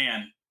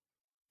man,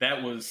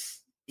 that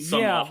was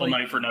some awful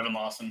night for Nevin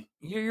Lawson.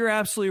 You're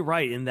absolutely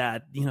right in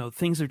that,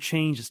 things have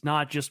changed. It's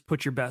not just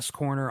put your best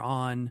corner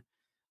on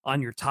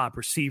your top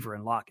receiver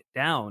and lock it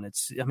down.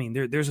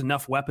 There's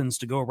enough weapons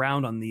to go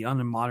around on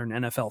a modern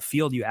NFL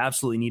field. You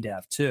absolutely need to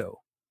have 2.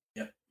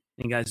 Yep.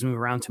 And guys move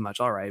around too much.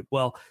 All right.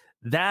 Well,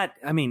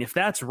 if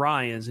that's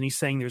Ryan's and he's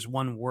saying there's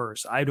one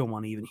worse, I don't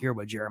want to even hear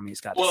what Jeremy's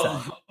got to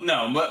say.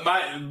 No, but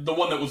the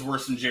one that was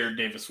worse than Jared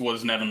Davis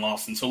was Nevin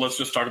Lawson. So let's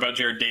just talk about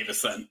Jared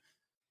Davis then.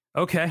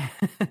 Okay.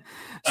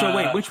 So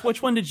wait,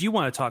 which one did you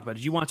want to talk about?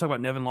 Did you want to talk about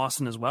Nevin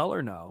Lawson as well,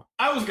 or no?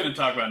 I was going to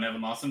talk about Nevin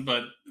Lawson,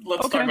 but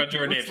let's talk about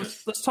Jared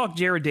Davis. Let's talk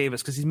Jared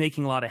Davis, because he's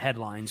making a lot of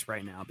headlines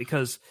right now.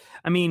 Because,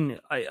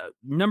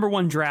 number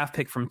 1 draft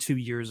pick from 2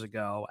 years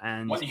ago.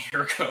 And 1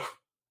 year ago.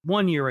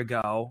 1 year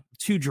ago,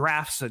 2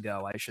 drafts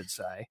ago, I should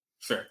say.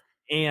 Sure.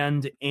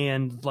 And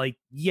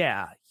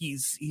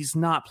he's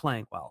not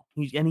playing well.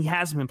 He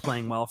hasn't been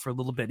playing well for a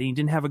little bit. He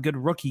didn't have a good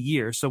rookie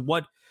year. So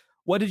what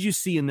did you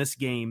see in this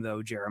game,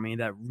 though, Jeremy,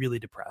 that really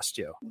depressed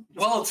you?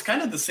 Well, it's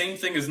kind of the same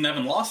thing as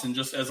Nevin Lawson,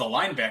 just as a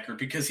linebacker,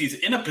 because he's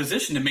in a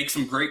position to make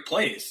some great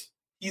plays.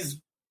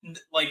 He's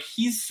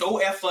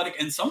so athletic,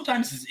 and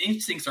sometimes his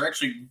instincts are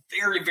actually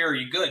very,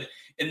 very good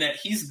in that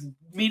he's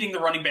meeting the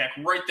running back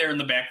right there in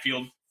the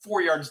backfield,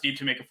 4 yards deep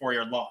to make a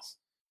 4-yard loss.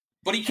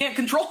 But he can't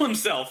control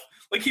himself.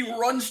 Like, he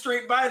runs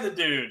straight by the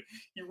dude.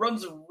 He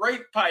runs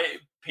right by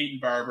Peyton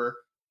Barber,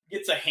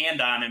 gets a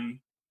hand on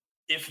him,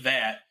 if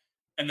that,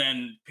 and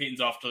then Peyton's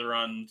off to the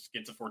runs,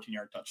 gets a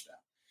 14-yard touchdown.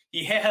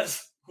 He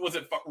has,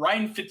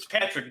 Ryan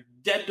Fitzpatrick,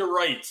 dead to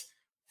rights,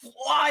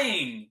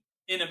 flying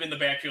in him in the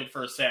backfield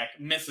for a sack,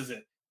 misses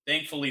it.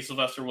 Thankfully,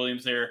 Sylvester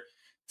Williams there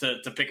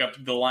to pick up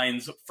the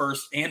Lions'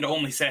 first and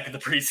only sack of the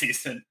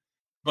preseason.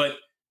 But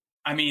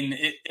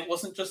it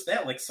wasn't just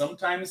that. Like,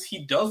 sometimes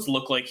he does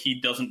look like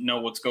he doesn't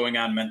know what's going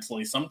on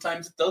mentally.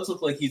 Sometimes it does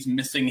look like he's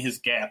missing his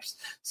gaps.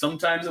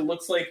 Sometimes it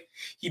looks like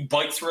he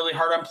bites really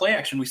hard on play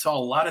action. We saw a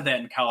lot of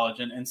that in college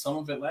and some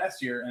of it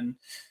last year. And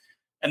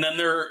then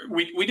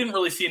we didn't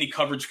really see any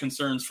coverage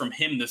concerns from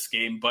him this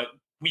game, but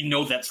we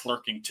know that's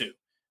lurking too.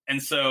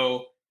 And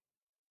so,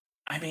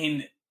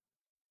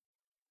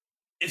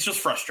 it's just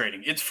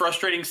frustrating. It's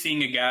frustrating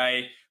seeing a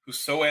guy who's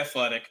so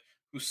athletic,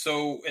 who's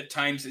so at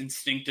times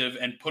instinctive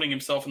and putting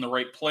himself in the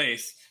right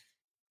place,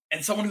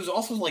 and someone who's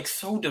also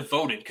so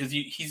devoted, because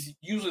he's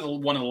usually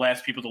one of the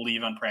last people to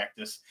leave on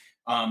practice.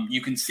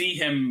 You can see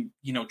him,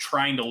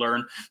 trying to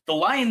learn. The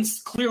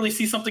Lions clearly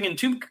see something in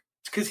him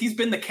because he's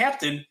been the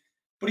captain,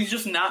 but he's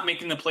just not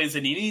making the plays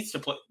that he needs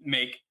to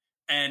make.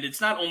 And it's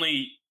not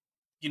only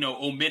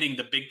omitting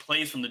the big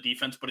plays from the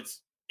defense, but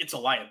it's a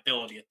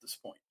liability at this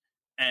point.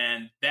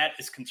 And that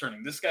is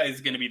concerning. This guy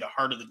is going to be the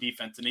heart of the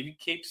defense. And if he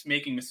keeps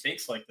making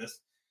mistakes like this,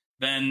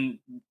 then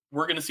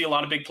we're going to see a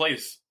lot of big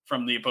plays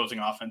from the opposing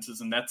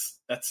offenses. And that's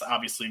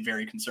obviously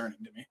very concerning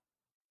to me.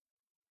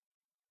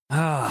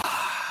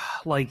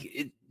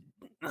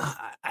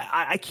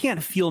 I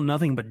can't feel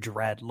nothing but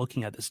dread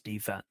looking at this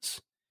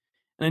defense.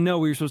 And I know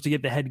we were supposed to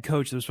get the head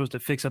coach that was supposed to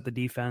fix up the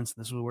defense.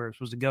 And this is where it's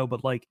supposed to go.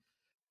 But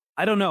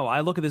I don't know.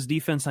 I look at this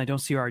defense and I don't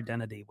see our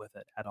identity with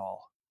it at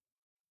all.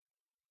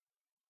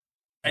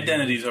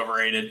 Identity's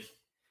overrated.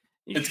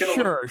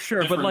 Sure.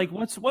 But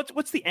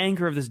what's the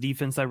anchor of this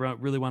defense I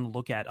really want to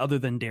look at other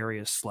than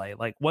Darius Slay?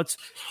 What's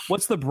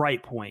the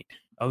bright point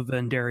other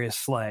than Darius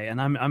Slay?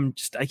 And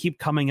I keep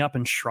coming up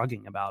and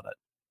shrugging about it.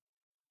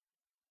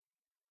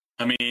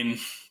 I mean,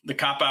 the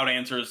cop-out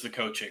answer is the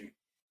coaching.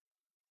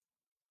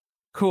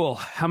 Cool.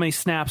 How many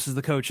snaps does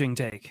the coaching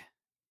take?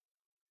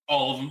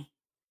 All of them.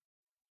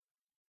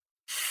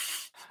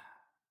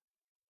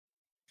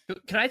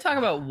 Can I talk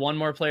about one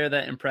more player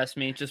that impressed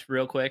me just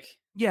real quick?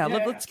 Yeah.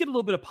 Let's get a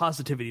little bit of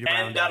positivity.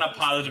 And on a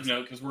positive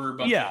note, because we're a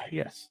bunch of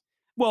yes.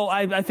 Well,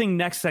 I think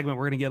next segment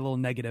we're going to get a little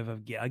negative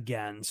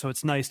again, so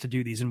it's nice to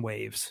do these in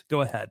waves.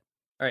 Go ahead.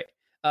 All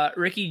right.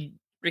 Ricky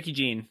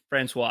Jean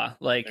Francois.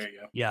 There you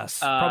go. Yes.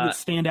 Probably the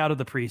standout of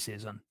the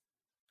preseason.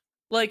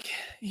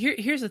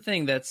 Here's the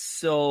thing that's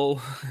so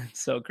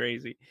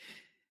crazy.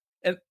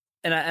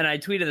 And I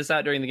tweeted this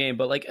out during the game,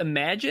 but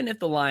imagine if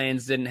the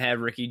Lions didn't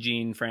have Ricky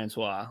Jean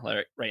Francois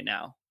right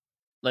now.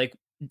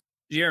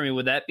 Jeremy,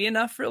 would that be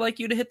enough for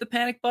you to hit the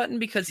panic button?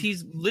 Because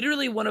he's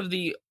literally one of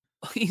the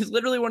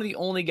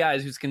only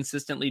guys who's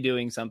consistently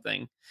doing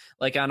something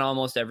on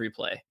almost every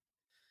play.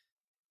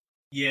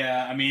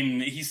 Yeah, I mean,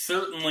 he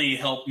certainly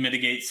helped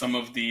mitigate some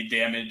of the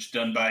damage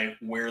done by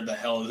where the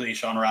hell is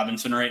A'Shawn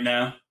Robinson right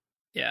now.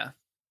 Yeah.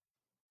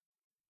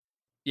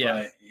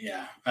 Yeah. But,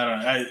 yeah. I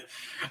don't know.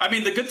 I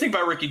mean, the good thing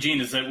about Ricky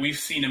Jean is that we've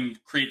seen him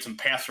create some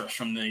pass rush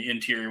from the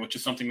interior, which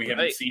is something we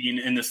haven't seen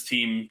in this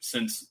team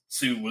since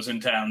Sue was in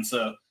town.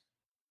 So,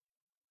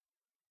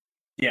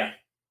 yeah.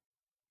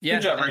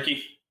 Good job,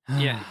 Ricky.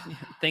 Yeah.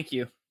 Thank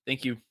you.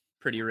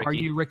 Pretty Ricky. Are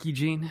you Ricky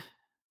Jean?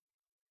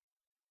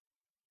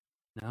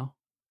 No.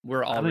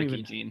 We're all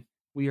Ricky Jean.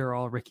 We are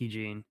all Ricky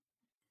Jean.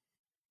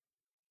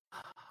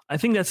 I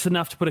think that's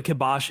enough to put a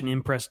kibosh in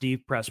Impress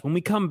Deep Press. When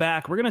we come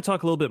back, we're going to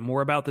talk a little bit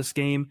more about this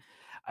game.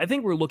 I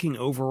think we're looking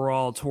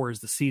overall towards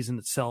the season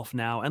itself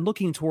now and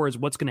looking towards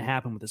what's going to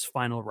happen with this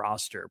final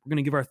roster. We're going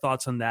to give our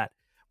thoughts on that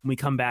when we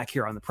come back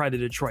here on the Pride of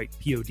Detroit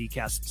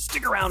PODcast.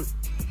 Stick around.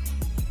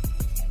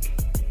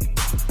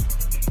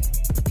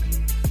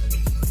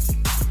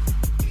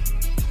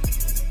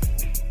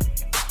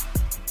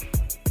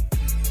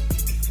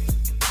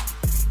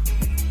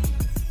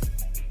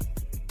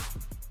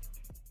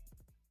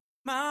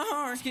 My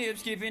heart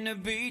skipping the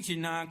beat. You're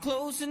not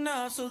close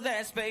enough, so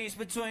that space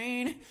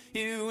between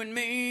you and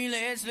me,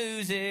 let's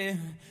lose it.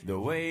 The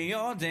way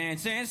you're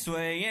dancing,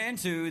 swaying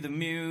to the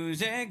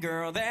music,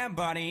 girl, that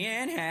body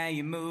and how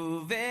you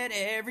move it.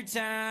 Every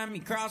time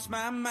you cross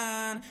my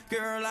mind,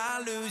 girl,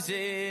 I lose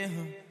it.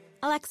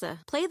 Alexa,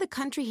 play the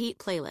Country Heat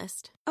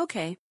playlist.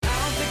 Okay. I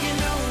don't think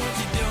you know what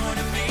you're doing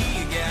to me.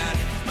 You got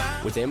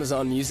it. With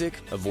Amazon Music,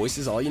 a voice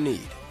is all you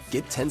need.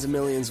 Get tens of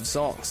millions of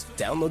songs.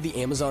 Download the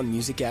Amazon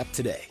Music app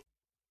today.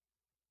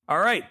 All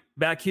right,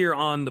 back here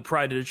on the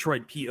Pride of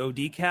Detroit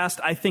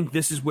PODcast, I think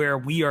this is where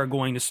we are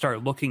going to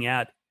start looking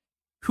at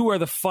who are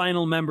the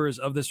final members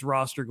of this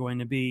roster going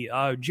to be.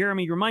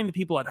 Jeremy, remind the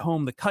people at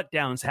home the cut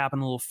downs happen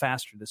a little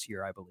faster this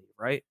year, I believe,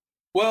 right?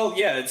 Well,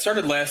 yeah, it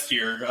started last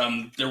year.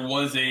 There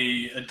was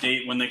a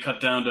date when they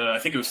cut down to, I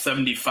think it was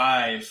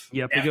 75.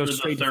 Yep, they go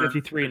straight to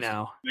 53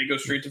 now. They go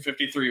straight to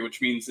 53, which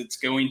means it's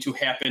going to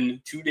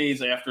happen 2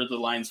 days after the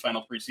Lions'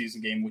 final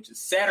preseason game, which is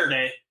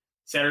Saturday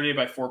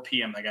by 4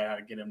 p.m. They got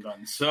to get him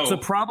done. So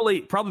probably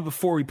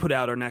before we put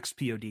out our next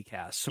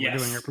PODcast. So yes.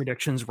 We're doing our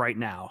predictions right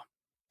now.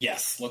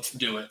 Yes, let's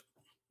do it.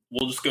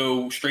 We'll just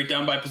go straight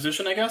down by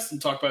position, I guess,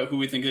 and talk about who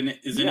we think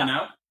is in and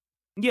out.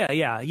 Yeah.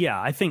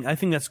 I think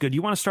that's good.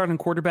 You want to start on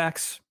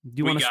quarterbacks? Do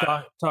you want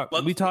to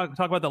talk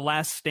about the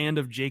last stand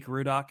of Jake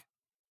Rudock?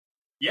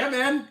 Yeah,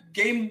 man.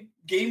 Game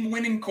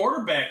winning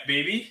quarterback,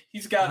 baby.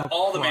 He's got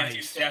all the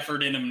Matthew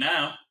Stafford in him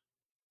now.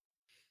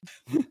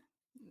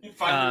 He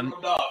finally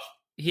rubbed off.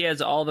 He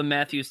has all the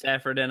Matthew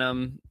Stafford in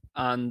him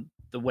on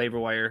the waiver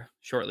wire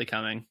shortly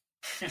coming.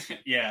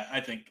 Yeah, I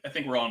think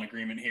we're all in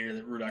agreement here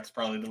that Rudock's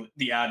probably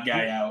the odd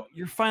guy out.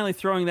 You're finally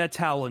throwing that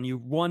towel in. You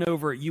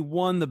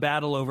won the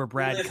battle over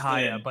Brad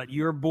Kaya, but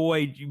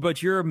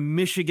your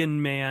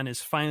Michigan man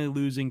is finally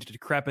losing to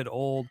decrepit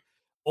old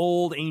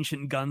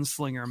ancient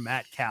gunslinger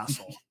Matt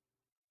Castle.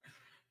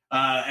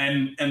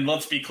 And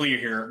let's be clear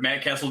here.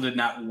 Matt Castle did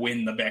not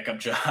win the backup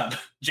job.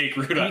 Jake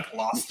Rudock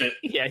lost it.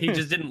 Yeah, he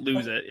just didn't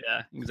lose it.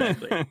 Yeah,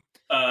 exactly.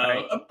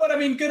 Right. But I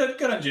mean,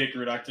 good on Jake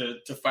Rudock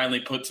to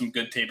finally put some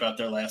good tape out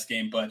there last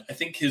game. But I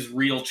think his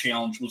real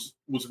challenge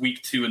was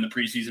week 2 in the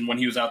preseason when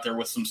he was out there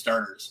with some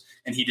starters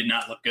and he did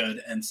not look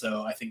good. And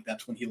so I think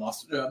that's when he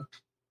lost the job.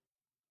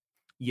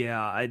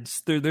 Yeah,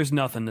 there's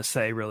nothing to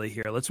say really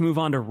here. Let's move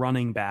on to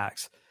running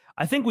backs.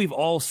 I think we've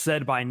all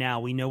said by now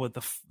we know what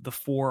the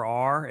four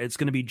are. It's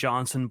going to be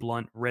Johnson,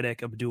 Blunt,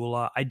 Riddick,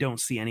 Abdullah. I don't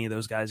see any of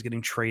those guys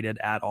getting traded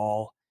at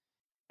all.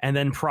 And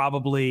then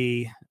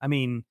probably, I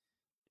mean,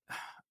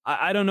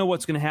 I don't know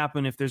what's going to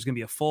happen if there's going to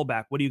be a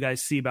fullback. What do you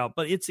guys see about?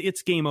 But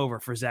it's game over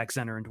for Zach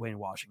Zenner and Dwayne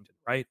Washington,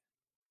 right?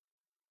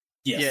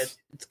 Yes. Yeah,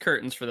 it's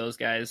curtains for those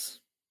guys.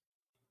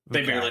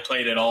 They barely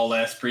played at all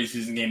last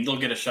preseason game. They'll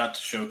get a shot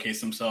to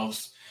showcase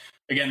themselves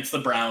against the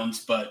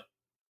Browns, but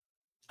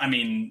I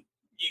mean,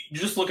 you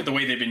just look at the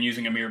way they've been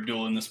using Amir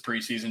Abdullah in this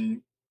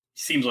preseason.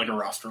 Seems like a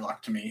roster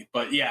lock to me.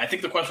 But yeah, I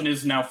think the question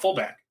is now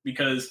fullback,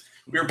 because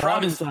we were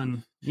promised.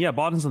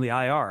 Bawden's on the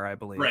IR, I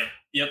believe. Right.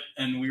 Yep.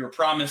 And we were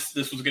promised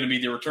this was going to be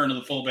the return of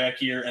the fullback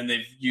here, and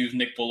they've used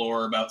Nick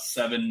Bellore about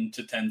 7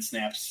 to 10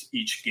 snaps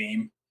each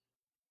game,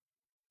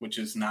 which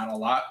is not a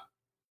lot.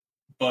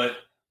 But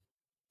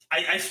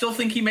I still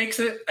think he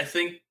makes it. I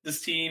think this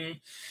team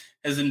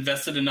has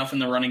invested enough in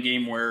the running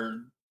game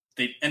where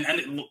they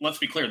and let's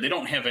be clear, they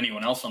don't have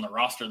anyone else on the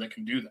roster that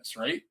can do this,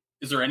 right?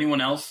 Is there anyone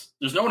else?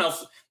 There's no one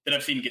else that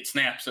I've seen get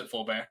snaps at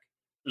fullback.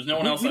 There's no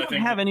one else that I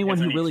think have anyone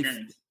who really.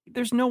 Experience.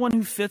 There's no one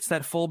who fits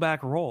that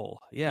fullback role.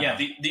 Yeah.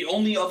 Yeah. The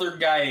only other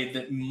guy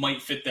that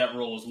might fit that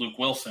role is Luke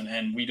Wilson,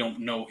 and we don't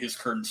know his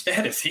current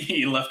status.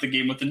 He left the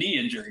game with a knee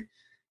injury.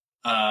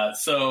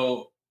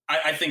 So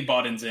I think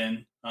Bawden's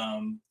in.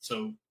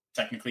 So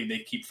technically they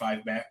keep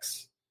 5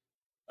 backs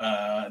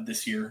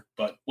this year,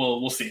 but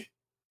we'll see.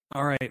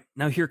 All right.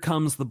 Now here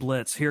comes the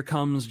blitz. Here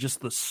comes just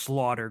the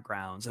slaughter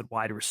grounds at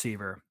wide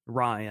receiver.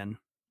 Ryan,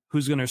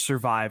 who's going to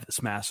survive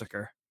this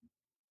massacre?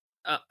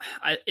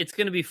 It's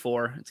going to be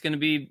 4. It's going to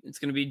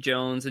be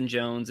Jones and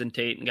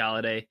Tate and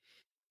Galladay.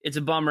 It's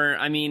a bummer.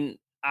 I mean,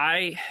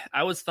 I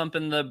was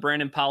thumping the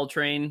Brandon Powell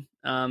train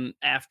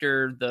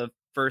after the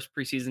first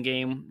preseason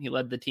game. He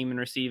led the team in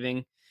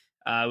receiving.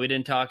 We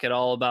didn't talk at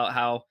all about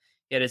how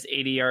he had his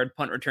 80-yard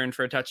punt return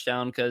for a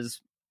touchdown,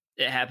 because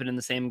it happened in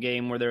the same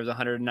game where there was a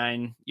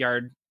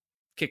 109-yard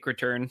kick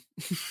return.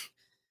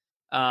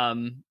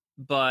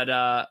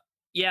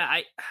 Yeah,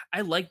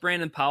 I like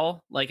Brandon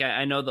Powell. Like,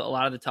 I know that a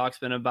lot of the talk's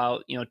been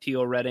about,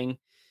 T.O. Redding.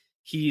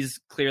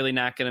 He's clearly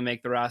not going to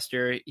make the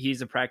roster.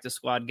 He's a practice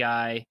squad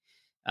guy.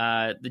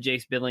 The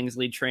Jace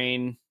Billingsley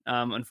train,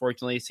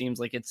 unfortunately, seems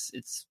like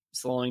it's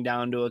slowing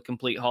down to a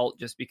complete halt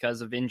just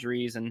because of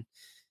injuries and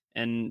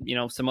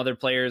some other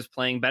players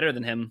playing better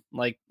than him,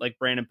 like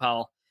Brandon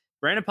Powell.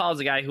 Brandon Powell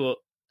is a guy who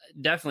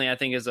definitely, I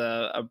think, is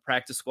a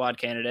practice squad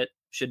candidate.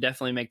 Should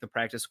definitely make the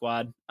practice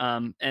squad.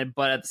 But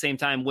at the same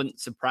time, wouldn't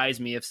surprise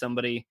me if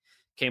somebody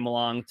came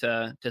along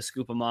to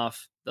scoop him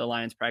off the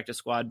Lions practice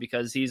squad,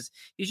 because he's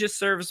just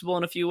serviceable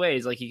in a few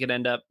ways. Like, he could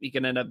end up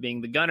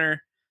being the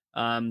gunner.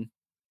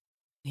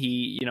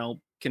 He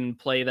can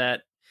play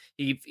that.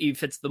 He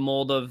fits the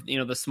mold of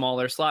the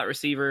smaller slot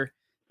receiver.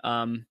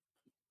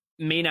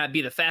 May not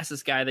be the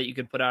fastest guy that you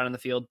could put out on the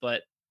field,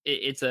 but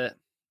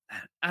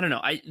I don't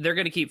know. They're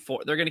going to keep 4.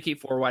 They're going to keep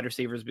 4 wide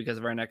receivers because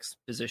of our next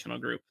positional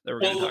group that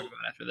we're going to talk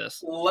about after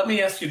this. Let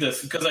me ask you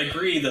this, because I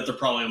agree that they're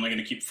probably only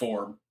going to keep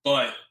 4,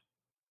 but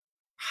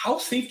how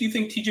safe do you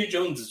think TJ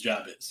Jones'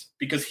 job is?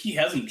 Because he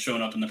hasn't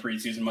shown up in the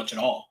preseason much at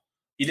all.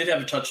 He did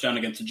have a touchdown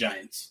against the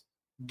Giants,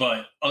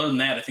 but other than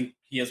that, I think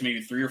he has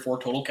maybe 3 or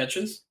 4 total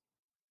catches.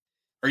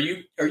 Are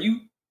you?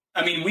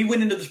 I mean, we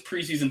went into this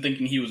preseason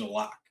thinking he was a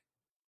lock.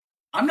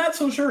 I'm not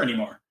so sure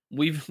anymore.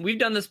 We've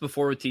done this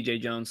before with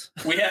TJ Jones.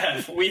 We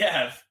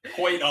have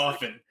quite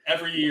often,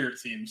 every year it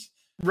seems.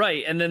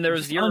 Right, and then there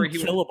was the year where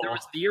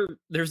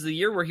there's the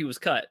year where he was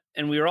cut,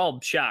 and we were all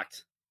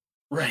shocked.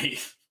 Right,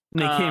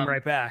 and he came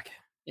right back.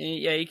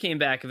 Yeah, he came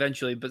back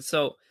eventually, but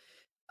so,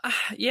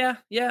 yeah.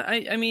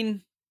 I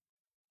mean,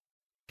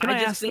 can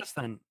I ask this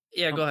then?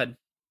 Yeah, go ahead.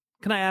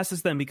 Can I ask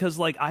this then? Because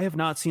I have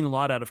not seen a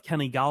lot out of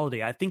Kenny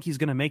Galladay. I think he's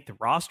going to make the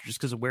roster just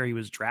because of where he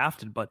was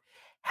drafted, but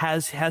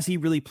has he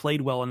really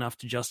played well enough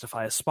to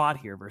justify a spot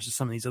here versus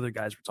some of these other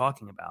guys we're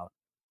talking about?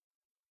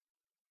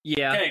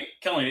 Yeah.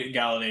 Kenny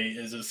Galladay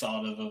is as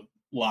solid of a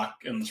lock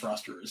in this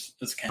roster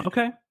as Kenny.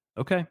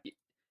 Okay.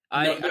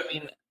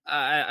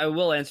 I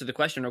will answer the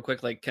question real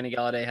quick. Like, Kenny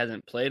Galladay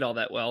hasn't played all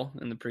that well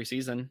in the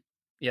preseason.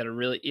 He had a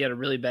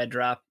really bad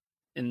drop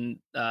in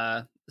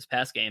this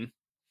past game.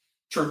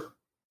 True.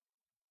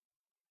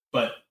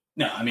 But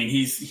no, I mean,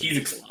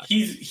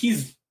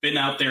 he's been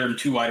out there in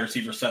 2 wide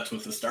receiver sets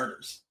with the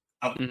starters.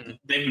 Mm-hmm.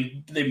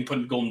 They've been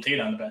putting Golden Tate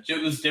on the bench.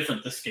 It was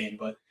different this game,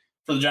 but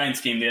for the Giants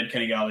game, they had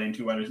Kenny Galladay and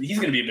 2 wide receivers. He's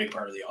going to be a big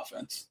part of the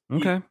offense.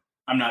 Okay.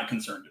 I'm not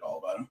concerned at all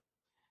about him.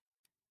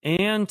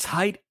 And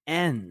tight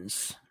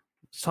ends.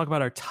 Let's talk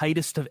about our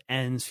tightest of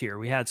ends here.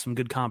 We had some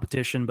good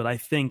competition, but I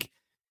think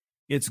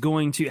it's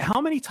going to...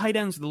 How many tight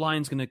ends are the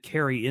Lions going to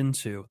carry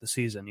into the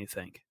season, you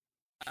think?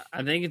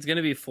 I think it's going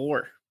to be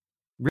 4.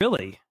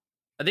 Really?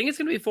 I think it's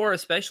going to be 4,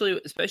 especially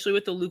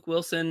with the Luke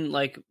Wilson,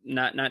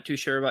 not too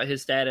sure about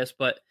his status,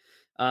 but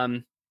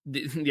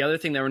the other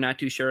thing that we're not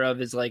too sure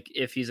of is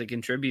if he's a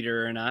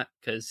contributor or not,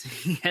 because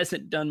he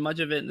hasn't done much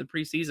of it in the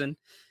preseason.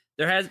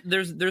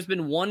 There's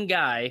been one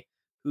guy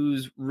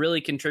who's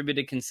really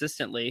contributed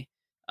consistently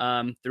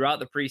throughout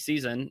the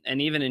preseason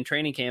and even in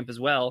training camp as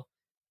well.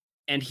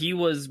 And he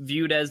was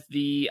viewed as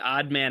the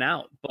odd man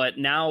out, but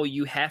now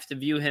you have to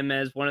view him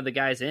as one of the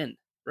guys in,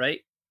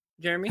 right,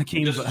 Jeremy?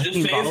 Just say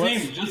his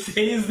name. Just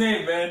say his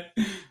name, man.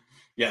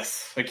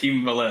 Yes,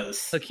 Hakeem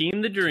Velez.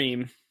 Hakeem the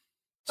Dream.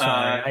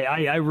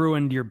 Sorry, I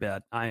ruined your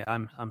bet.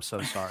 I'm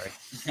so sorry.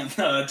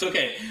 No, that's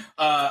okay.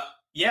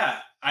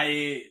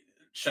 I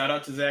shout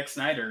out to Zach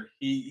Snyder.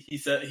 He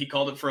said he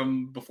called it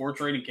from before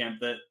training camp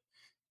that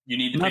you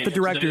need to not pay the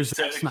director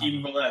to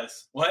Hakeem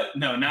Velez. What?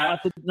 No,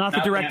 not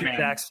the director.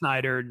 Zach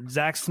Snyder.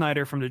 Zach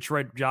Snyder from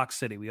Detroit Jock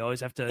City. We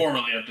always have to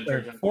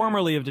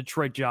formerly of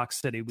Detroit Jock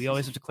City. We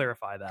always have to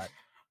clarify that.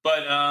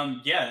 But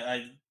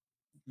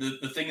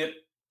the thing that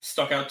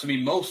stuck out to me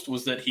most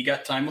was that he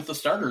got time with the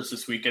starters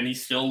this week, and he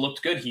still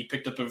looked good. He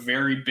picked up a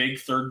very big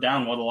third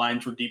down while the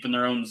Lions were deep in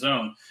their own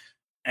zone.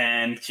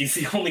 And he's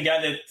the only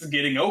guy that's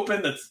getting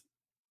open, that's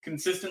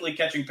consistently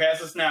catching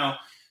passes. Now,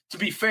 to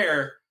be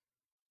fair,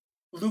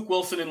 Luke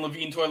Wilson and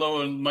Levine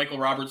Toilo and Michael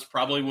Roberts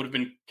probably would have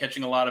been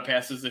catching a lot of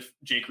passes if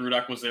Jake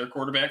Rudock was their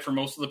quarterback for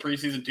most of the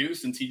preseason too,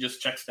 since he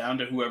just checks down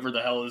to whoever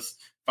the hell is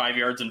 5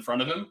 yards in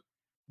front of him.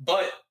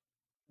 But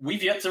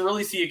we've yet to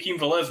really see Hakeem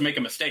Velez make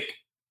a mistake.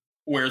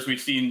 Whereas we've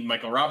seen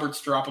Michael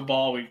Roberts drop a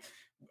ball.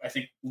 I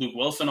think Luke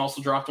Wilson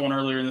also dropped one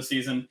earlier in the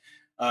season.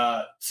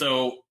 Like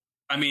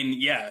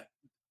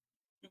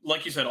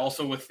you said,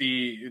 also with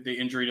the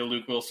injury to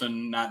Luke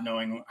Wilson, not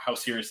knowing how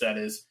serious that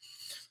is,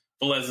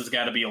 Velez has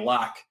got to be a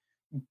lock.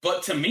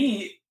 But to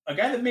me, a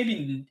guy that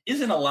maybe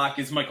isn't a lock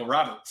is Michael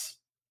Roberts,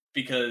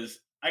 because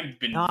I've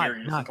been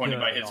very disappointed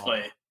by his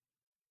play.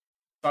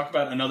 Talk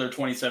about another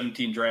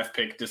 2017 draft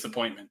pick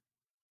disappointment.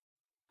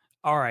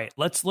 All right,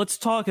 let's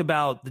talk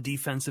about the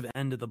defensive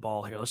end of the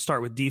ball here. Let's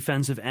start with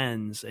defensive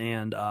ends.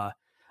 And I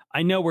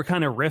know we're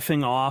kind of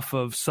riffing off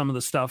of some of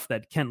the stuff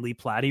that Kent Lee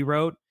Platte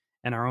wrote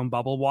and our own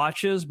bubble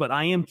watches, but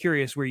I am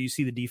curious where you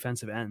see the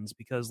defensive ends,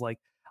 because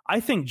I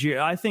think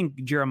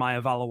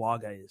Jeremiah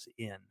Valawaga is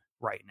in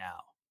right now.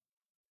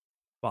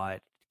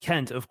 But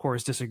Kent, of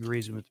course,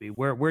 disagrees with me.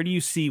 Where do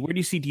you see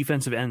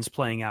defensive ends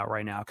playing out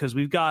right now? Because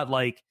we've got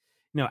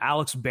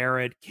Alex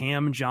Barrett,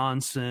 Cam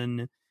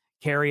Johnson,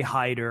 Kerry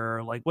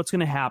Hyder. What's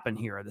going to happen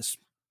here? This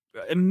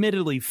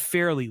admittedly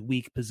fairly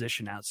weak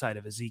position outside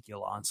of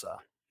Ezekiel Ansah.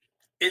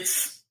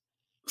 It's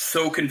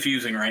so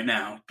confusing right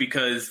now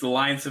because the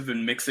Lions have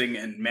been mixing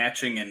and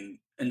matching and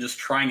just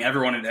trying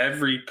everyone at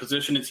every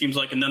position, it seems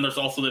like. And then there's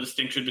also the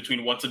distinction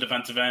between what's a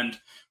defensive end,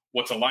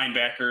 what's a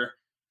linebacker.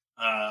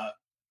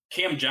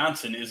 Cam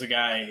Johnson is a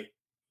guy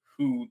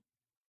who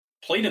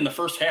played in the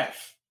first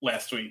half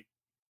last week,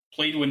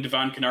 played when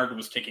Devon Kennard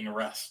was taking a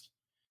rest.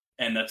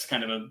 And that's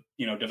kind of a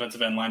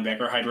defensive end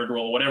linebacker hybrid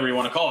role, whatever you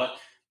want to call it.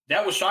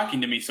 That was shocking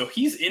to me. So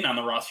he's in on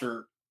the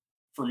roster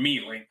for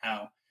me right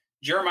now.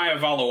 Jeremiah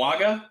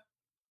Valawaga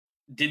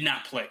did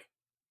not play,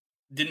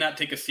 did not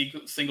take a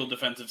single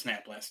defensive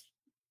snap last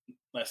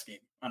game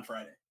on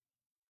Friday.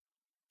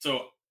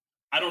 So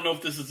I don't know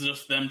if this is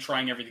just them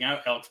trying everything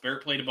out. Alex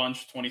Barrett played a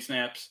bunch, 20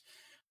 snaps.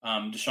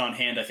 Deshaun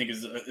Hand, I think,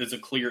 is a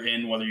clear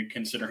in, whether you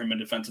consider him a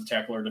defensive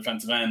tackle or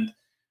defensive end.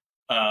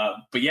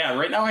 But yeah,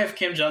 right now I have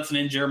Cam Johnson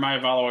and Jeremiah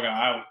Valawaga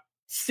out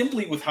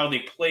simply with how they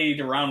played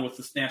around with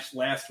the snaps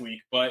last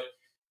week. But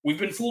we've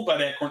been fooled by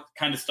that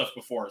kind of stuff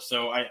before.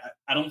 So I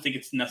don't think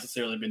it's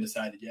necessarily been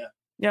decided yet.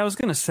 Yeah, I was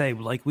going to say,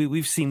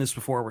 we've seen this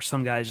before where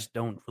some guys just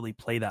don't really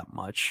play that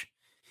much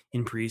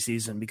in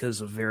preseason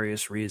because of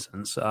various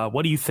reasons.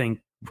 What do you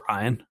think,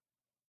 Brian?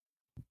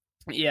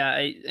 Yeah,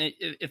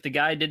 if the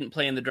guy didn't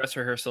play in the dress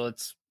rehearsal,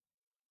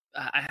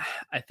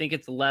 I think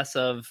it's less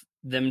of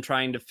them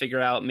trying to figure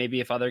out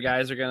maybe if other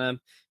guys are going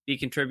to be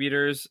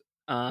contributors,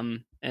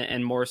 and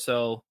more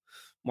so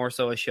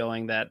a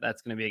showing that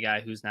that's going to be a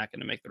guy who's not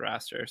going to make the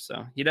roster.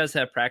 So he does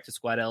have practice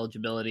squad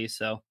eligibility.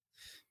 So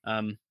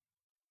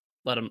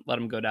let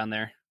him go down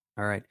there.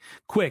 All right.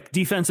 Quick,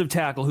 defensive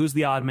tackle. Who's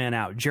the odd man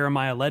out?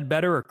 Jeremiah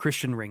Ledbetter or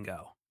Christian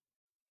Ringo?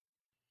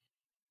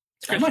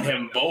 I might have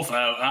them both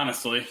out,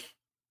 honestly.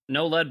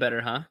 No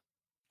Ledbetter, huh?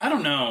 I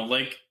don't know.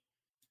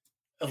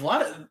 A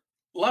lot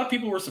of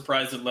people were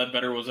surprised that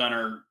Ledbetter was on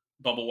our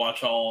bubble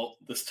watch all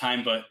this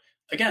time, but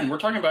again, we're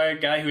talking about a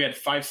guy who had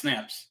 5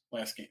 snaps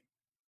last game.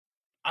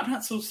 I'm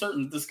not so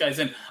certain this guy's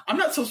in. I'm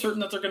not so certain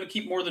that they're going to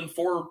keep more than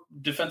 4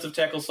 defensive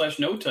tackle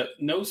 /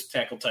 nose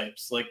tackle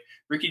types, like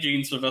Ricky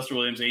Jean, Sylvester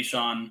Williams,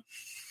 Ashawn,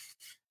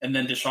 and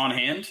then Deshaun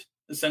Hand,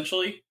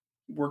 essentially,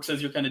 works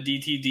as your kind of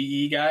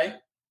DTDE guy.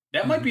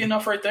 That might be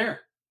enough right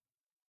there.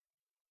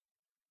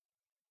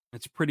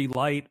 It's pretty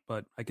light,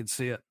 but I could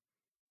see it.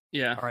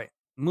 Yeah. All right.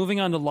 Moving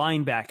on to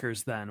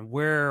linebackers then.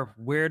 Where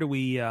do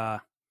we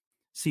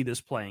see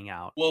this playing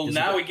out? Well,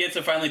 now we get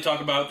to finally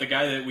talk about the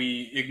guy that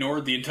we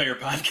ignored the entire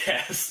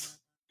podcast.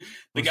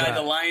 The guy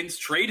the Lions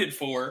traded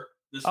for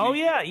this week.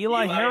 Yeah,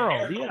 Eli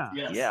Harold.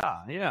 Yes.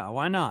 Yeah.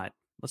 Why not?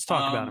 Let's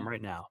talk about him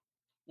right now.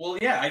 Well,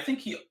 yeah, I think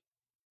he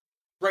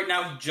right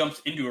now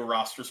jumps into a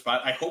roster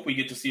spot. I hope we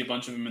get to see a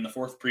bunch of him in the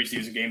 4th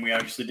preseason game. We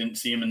obviously didn't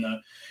see him in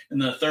the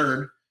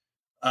 3rd.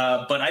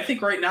 But I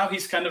think right now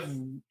he's kind of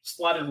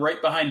slotted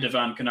right behind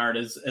Devon Kennard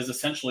as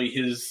essentially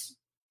his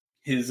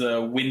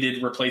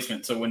winded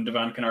replacement. So when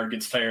Devon Kennard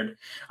gets tired,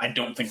 I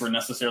don't think we're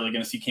necessarily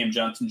going to see Cam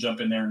Johnson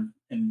jump in there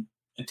and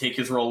take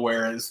his role.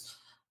 Whereas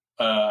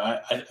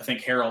I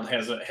think Harold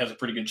has a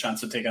pretty good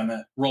chance to take on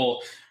that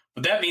role.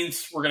 But that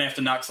means we're going to have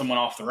to knock someone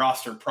off the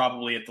roster,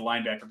 probably at the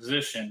linebacker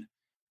position.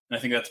 And I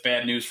think that's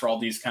bad news for all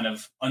these kind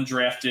of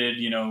undrafted,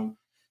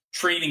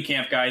 training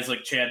camp guys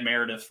like Chad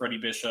Meredith, Freddie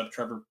Bishop,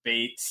 Trevor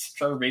Bates.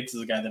 Trevor Bates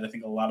is a guy that I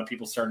think a lot of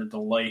people started to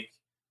like.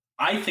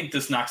 I think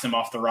this knocks him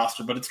off the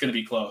roster, but it's going to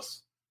be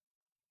close.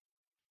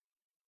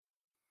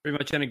 Pretty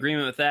much in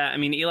agreement with that. I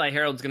mean, Eli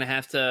Harold's going to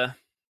have to,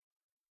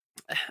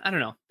 I don't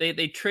know.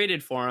 They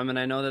traded for him, and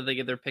I know that they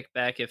get their pick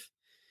back if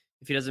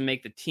he doesn't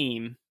make the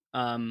team.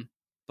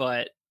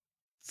 But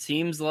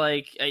seems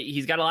like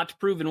he's got a lot to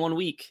prove in 1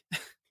 week.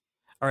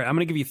 All right, I'm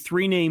going to give you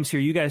 3 names here.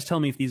 You guys tell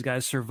me if these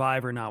guys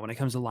survive or not when it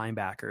comes to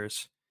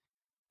linebackers.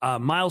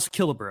 Miles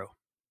Killebrew.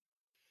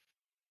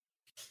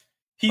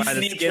 He's yeah,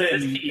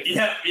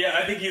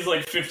 I think he's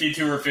like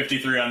 52 or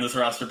 53 on this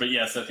roster, but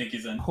yes, I think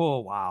he's in.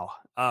 Oh, wow.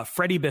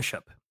 Freddie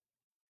Bishop.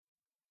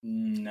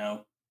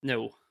 No.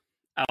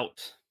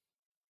 Out.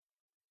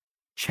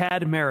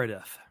 Chad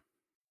Meredith.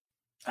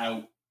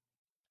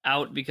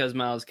 Out because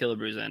Miles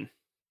Killebrew's in.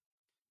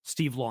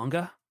 Steve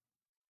Longa.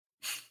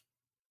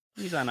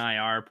 He's on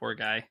IR, poor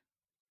guy.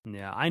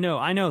 Yeah, I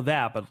know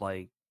that, but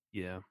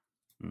yeah.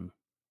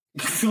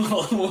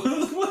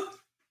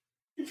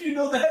 If you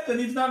know that, then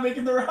he's not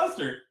making the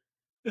roster.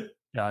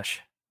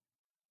 Gosh.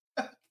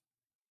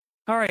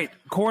 All right,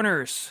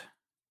 corners.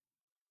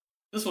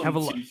 This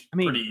one seems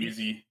pretty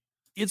easy.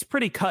 It's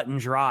pretty cut and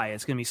dry.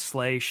 It's going to be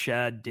Slay,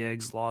 Shed,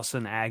 Diggs,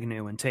 Lawson,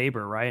 Agnew, and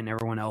Tabor, right? And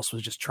everyone else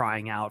was just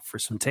trying out for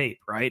some tape,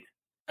 right?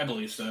 I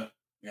believe so,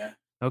 yeah.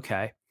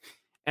 Okay.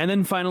 And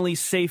then finally,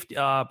 safety.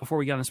 Before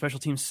we get on the special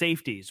team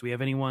safeties, we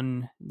have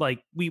anyone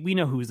we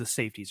know who the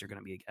safeties are going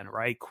to be again,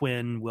 right?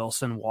 Quinn,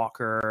 Wilson,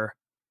 Walker.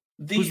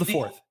 Who's the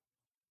fourth?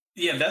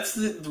 Yeah, that's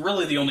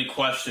really the only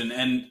question.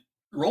 And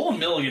Roland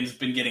Milligan's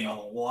been getting a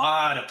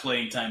lot of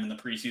playing time in the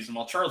preseason,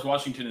 while Charles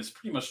Washington has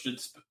pretty much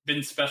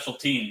been special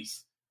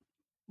teams.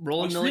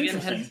 Roland Milligan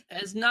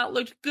has not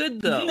looked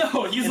good though.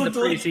 No, he's looked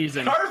the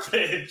preseason. Like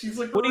garbage. He's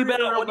like, what do you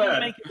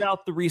make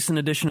about the recent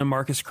addition of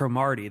Marcus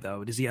Cromartie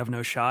though? Does he have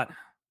no shot?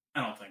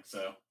 I don't think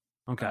so.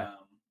 Okay.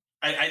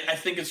 I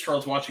think it's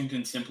Charles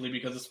Washington simply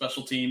because of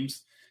special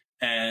teams,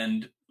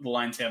 and the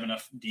Lions have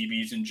enough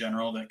DBs in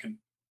general that could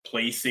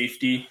play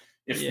safety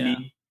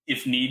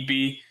if need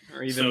be.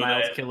 Or even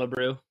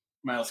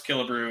Miles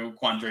Killebrew,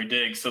 Quandre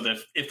Diggs, so that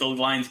if the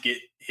Lions get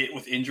hit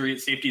with injury at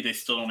safety, they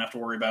still don't have to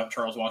worry about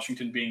Charles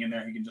Washington being in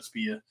there. He can just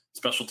be a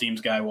special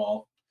teams guy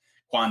while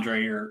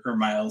Quandre or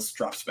Miles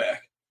drops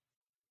back.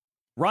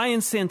 Ryan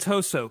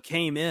Santoso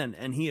came in,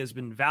 and he has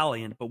been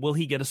valiant, but will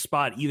he get a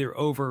spot either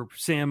over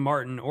Sam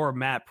Martin or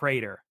Matt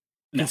Prater?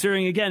 No.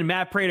 Considering, again,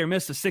 Matt Prater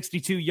missed a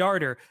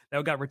 62-yarder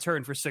that got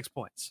returned for 6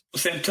 points.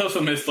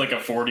 Santoso missed like a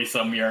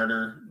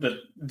 40-some-yarder that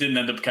didn't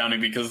end up counting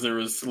because there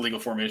was illegal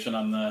formation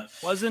on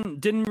the...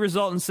 Didn't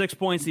result in 6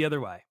 points the other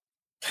way.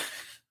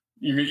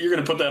 You're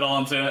going to put that all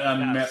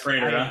on Matt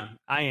Prater, huh?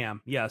 I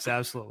am. Yes,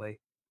 absolutely.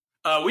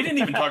 We didn't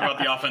even talk about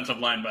the offensive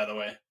line, by the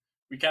way.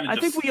 I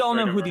think we all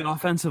know who the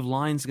offensive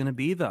line's going to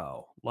be,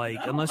 though.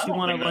 Unless you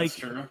want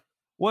to,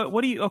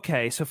 what do you?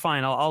 Okay, so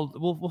fine.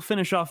 We'll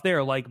finish off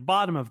there,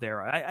 bottom of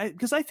there.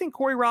 Because I think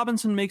Corey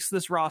Robinson makes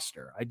this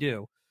roster. I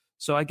do.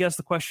 So I guess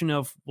the question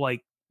of what?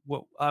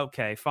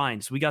 Okay,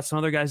 fine. So we got some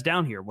other guys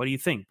down here. What do you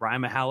think?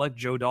 Brian Mihalik,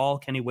 Joe Dahl,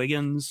 Kenny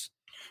Wiggins.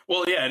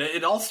 Well, yeah,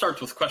 it all starts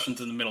with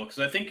questions in the middle because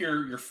I think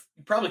you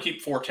probably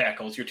keep 4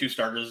 tackles. Your 2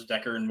 starters,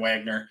 Decker and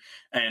Wagner,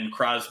 and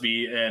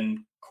Crosby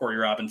and Corey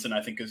Robinson,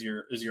 I think, is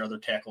your other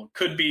tackle.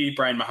 Could be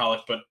Brian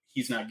Mihalik, but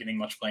he's not getting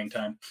much playing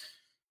time.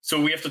 So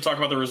we have to talk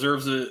about the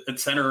reserves at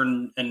center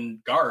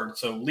and guard.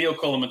 So Leo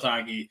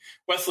Kolomatangi,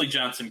 Wesley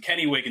Johnson,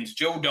 Kenny Wiggins,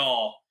 Joe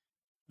Dahl.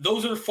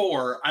 Those are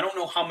 4. I don't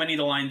know how many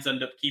the Lions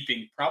end up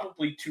keeping.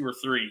 Probably 2 or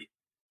 3.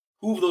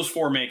 Who of those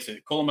 4 makes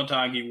it?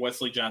 Kolomatangi,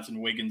 Wesley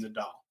Johnson, Wiggins, and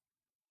Dahl.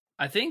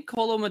 I think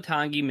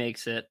Kolomatangi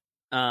makes it,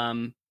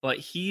 but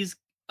he's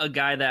a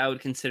guy that I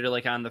would consider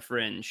on the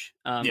fringe.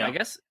 I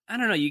guess, I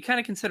don't know, you kind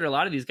of consider a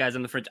lot of these guys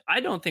on the fringe. I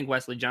don't think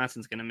Wesley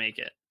Johnson's going to make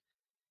it.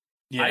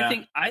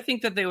 Yeah. I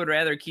think that they would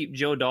rather keep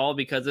Joe Dahl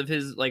because of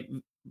his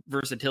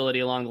versatility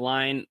along the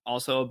line.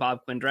 Also a Bob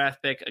Quinn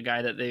draft pick, a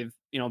guy that they've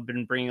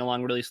been bringing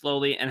along really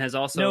slowly, and has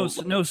also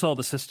knows all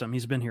the system.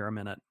 He's been here a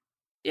minute.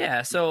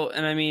 Yeah. So,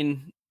 and I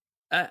mean,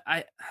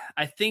 I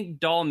think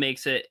Dahl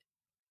makes it.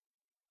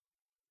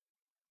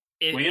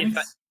 If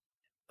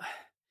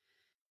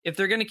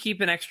they're going to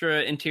keep an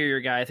extra interior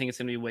guy, I think it's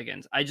going to be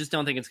Wiggins. I just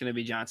don't think it's going to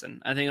be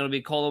Johnson. I think it'll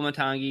be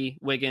Kolomatangi,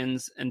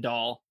 Wiggins, and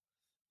Dahl.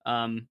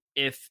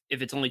 If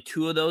it's only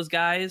 2 of those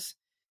guys,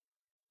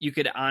 you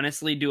could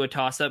honestly do a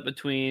toss-up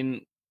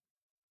between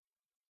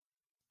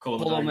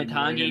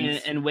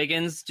Kolomatangi and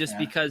Wiggins, just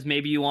because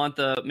maybe you want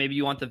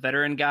the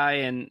veteran guy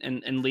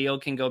and Leo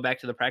can go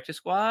back to the practice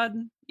squad.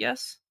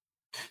 Yes.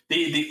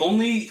 The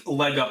only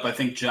leg up I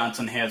think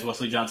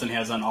Wesley Johnson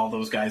has on all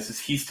those guys is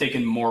he's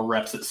taken more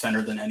reps at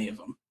center than any of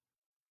them.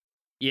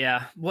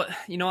 Yeah.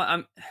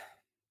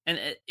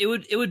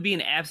 It would be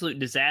an absolute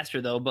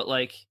disaster though. But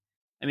like,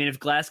 I mean, if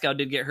Glasgow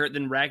did get hurt,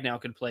 then Ragnow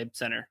could play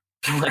center.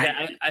 Right.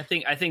 Like, I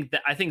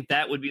think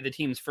that would be the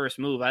team's first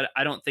move. I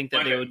don't think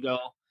that they would go.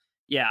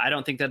 Yeah, I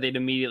don't think that they'd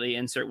immediately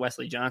insert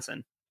Wesley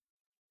Johnson.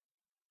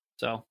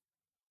 So.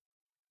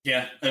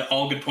 Yeah,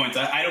 all good points.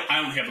 I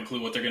don't have a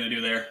clue what they're going to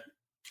do there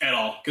at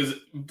all, because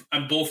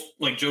I'm both,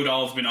 like, Joe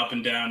Dahl's been up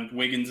and down.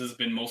 Wiggins has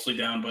been mostly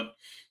down, but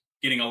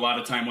getting a lot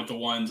of time with the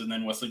ones, and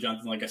then Wesley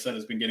Johnson, like I said,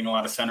 has been getting a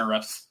lot of center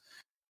reps.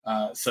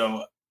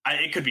 So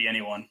it could be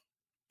anyone.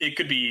 It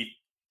could be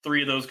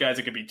 3 of those guys.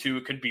 It could be 2.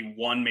 It could be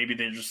 1. Maybe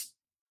they're just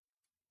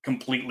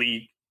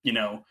completely,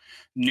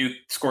 new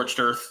scorched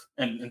earth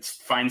and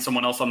find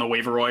someone else on the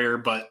waiver wire.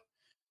 But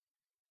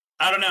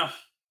I don't know.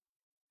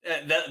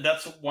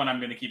 That's one I'm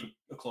going to keep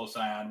a close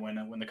eye on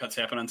when the cuts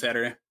happen on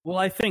Saturday. Well,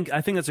 I think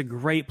that's a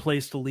great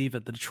place to leave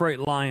it. The Detroit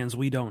Lions,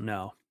 we don't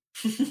know.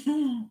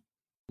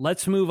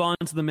 Let's move on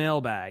to the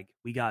mailbag.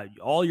 We got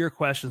all your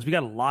questions. We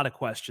got a lot of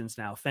questions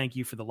now. Thank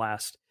you for the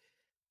last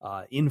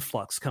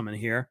influx coming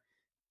here.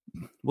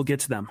 We'll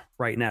get to them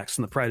right next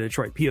in the Pride of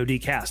Detroit POD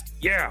cast.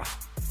 Yeah.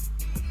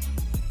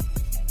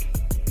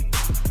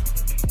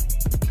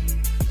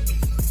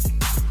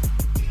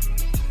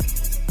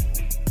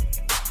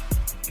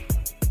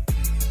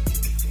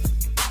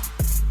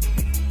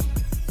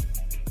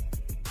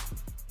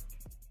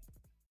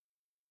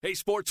 Hey,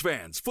 sports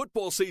fans,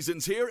 football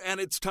season's here, and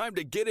it's time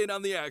to get in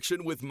on the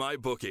action with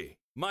MyBookie.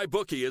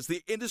 MyBookie is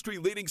the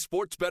industry-leading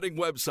sports betting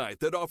website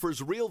that offers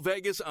real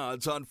Vegas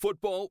odds on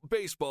football,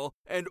 baseball,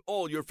 and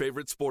all your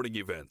favorite sporting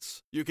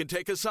events. You can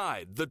take a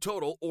side, the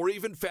total, or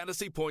even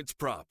fantasy points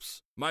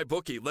props.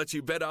 MyBookie lets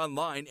you bet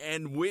online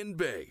and win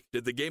big.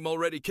 Did the game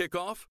already kick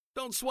off?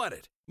 Don't sweat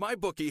it.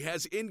 MyBookie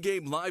has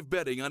in-game live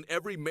betting on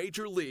every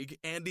major league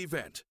and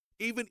event,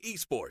 even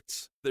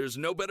esports. There's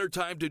no better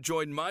time to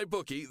join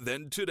MyBookie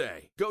than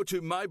today. Go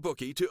to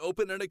MyBookie to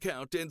open an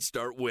account and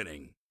start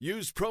winning.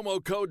 Use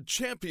promo code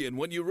CHAMPION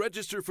when you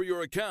register for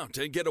your account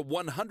and get a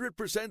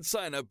 100%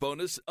 sign-up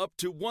bonus up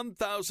to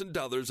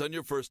 $1,000 on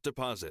your first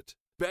deposit.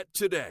 Bet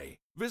today.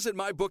 Visit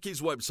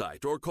MyBookie's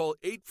website or call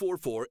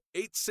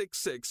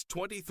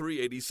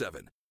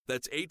 844-866-2387.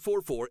 That's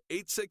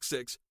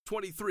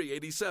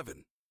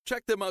 844-866-2387.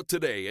 Check them out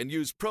today and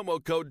use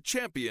promo code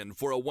CHAMPION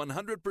for a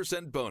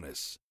 100%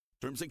 bonus.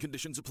 Terms and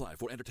conditions apply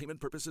for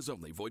entertainment purposes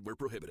only. Void where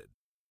prohibited.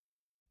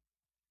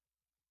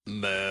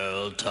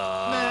 Mail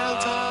time. Mail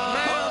time.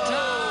 Mail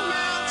time.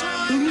 Mail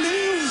time. The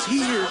mail's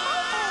here.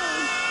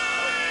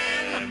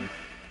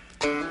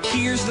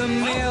 Here's the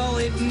mail,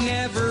 it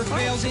never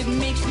fails. It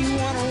makes me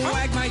want to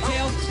wag my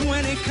tail.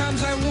 When it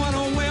comes, I want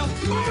to wail.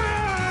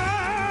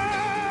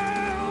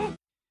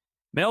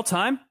 Mail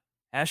time.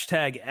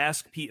 Hashtag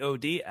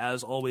AskPOD.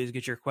 As always,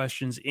 get your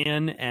questions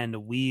in,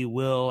 and we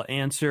will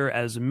answer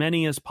as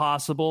many as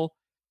possible.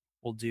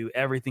 We'll do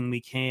everything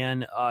we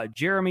can.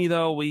 Jeremy,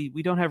 though,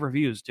 we don't have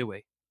reviews, do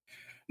we?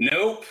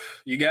 Nope.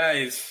 You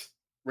guys,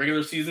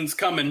 regular season's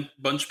coming.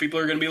 A bunch of people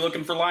are going to be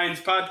looking for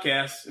Lions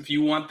podcasts. If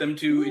you want them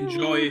to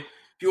enjoy,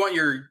 if you want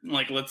your,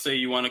 like, let's say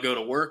you want to go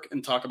to work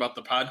and talk about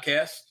the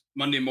podcast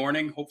Monday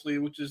morning, hopefully,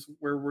 which is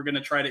where we're going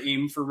to try to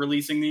aim for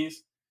releasing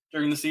these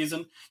during the season.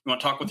 You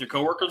want to talk with your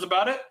coworkers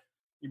about it?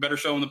 You better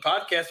show them the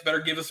podcast. You better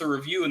give us a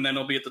review, and then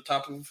it'll be at the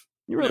top of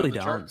you really the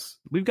don't. charts.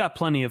 We've got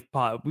plenty of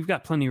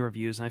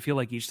reviews, and I feel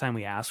like each time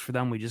we ask for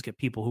them, we just get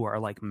people who are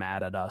like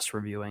mad at us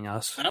reviewing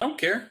us. I don't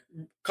care.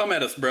 Come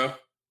at us, bro.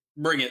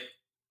 Bring it.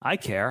 I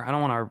care. I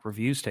don't want our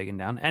reviews taken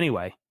down.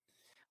 Anyway,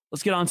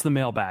 let's get on to the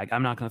mailbag.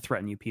 I'm not going to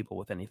threaten you people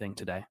with anything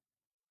today.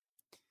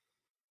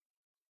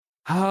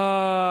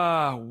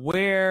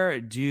 Where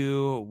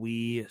do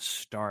we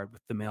start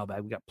with the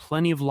mailbag? We got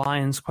plenty of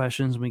Lions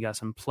questions. We got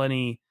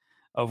plenty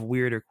of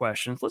weirder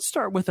questions. Let's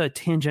start with a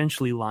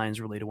tangentially Lions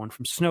related one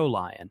from Snow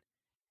Lion.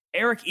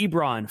 Eric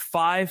Ebron,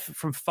 5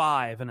 from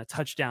 5 and a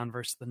touchdown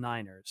versus the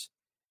Niners.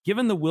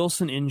 Given the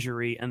Wilson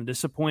injury and the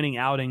disappointing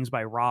outings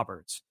by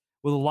Roberts,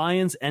 will the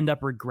Lions end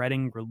up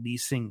regretting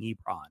releasing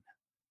Ebron?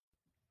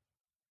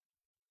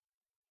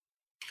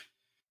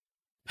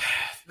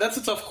 That's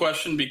a tough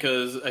question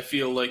because I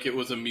feel like it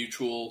was a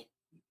mutual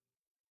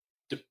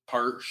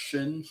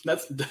departure.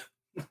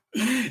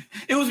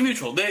 It was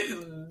mutual.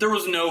 There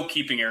was no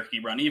keeping Eric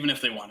Ebron, even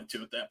if they wanted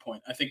to at that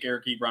point. I think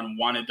Eric Ebron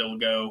wanted to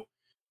go.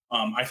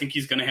 I think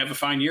he's going to have a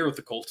fine year with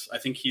the Colts. I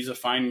think he's a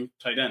fine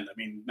tight end. I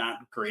mean,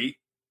 not great,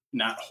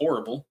 not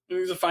horrible.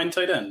 He's a fine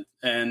tight end.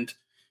 And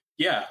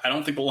yeah, I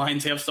don't think the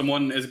Lions have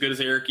someone as good as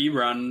Eric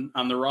Ebron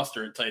on the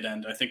roster at tight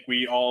end. I think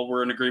we all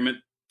were in agreement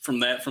from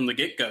the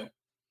get-go.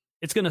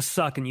 It's going to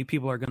suck, and you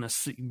people are going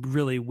to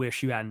really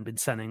wish you hadn't been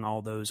sending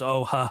all those,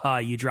 oh, haha,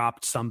 you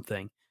dropped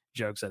something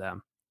jokes at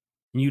him.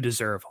 You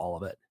deserve all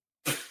of it.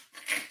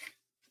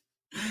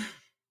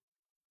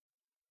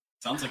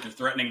 Sounds like you're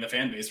threatening the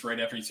fan base right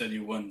after you said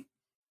you wouldn't.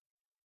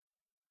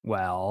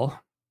 Well,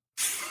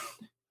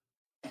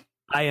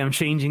 I am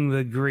changing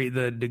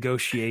the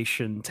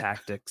negotiation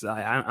tactics.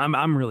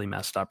 I'm really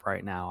messed up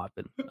right now.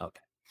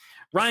 Okay.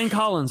 Ryan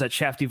Collins at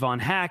Shafty Von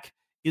Hack.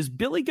 Is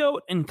Billy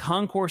Goat and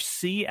Concourse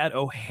C at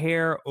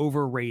O'Hare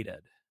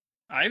overrated?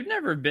 I've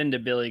never been to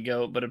Billy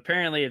Goat, but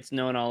apparently it's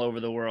known all over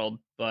the world.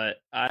 But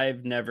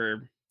I've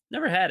never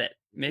had it.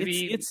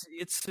 Maybe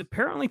it's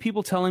apparently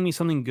people telling me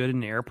something good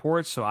in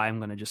airports, so I'm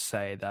going to just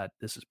say that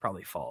this is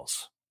probably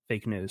false.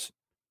 Fake news.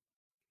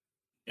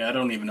 Yeah, I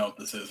don't even know what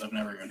this is. I've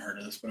never even heard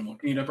of this, but I'm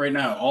looking it up right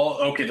now.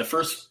 Okay, the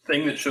first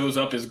thing that shows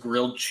up is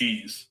grilled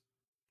cheese.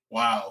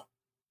 Wow.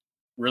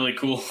 Really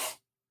cool.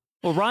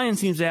 Well, Ryan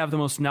seems to have the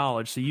most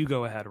knowledge, so you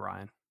go ahead,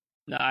 Ryan.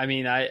 No, I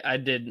mean, I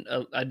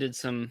did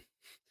some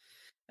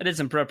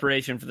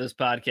preparation for this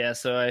podcast,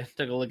 so I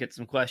took a look at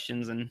some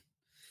questions and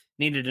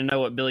needed to know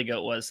what Billy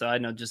Goat was, so I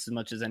know just as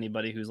much as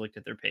anybody who's looked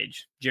at their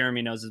page.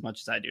 Jeremy knows as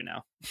much as I do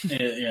now.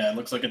 Yeah, it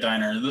looks like a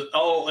diner.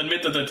 I'll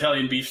admit that the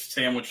Italian beef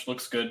sandwich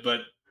looks good, but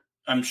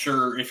I'm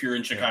sure if you're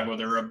in Chicago,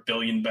 there are a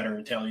billion better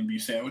Italian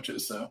beef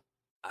sandwiches. So,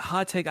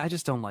 hot take: I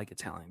just don't like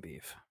Italian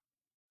beef.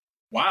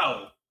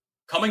 Wow,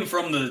 coming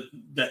from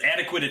the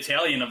adequate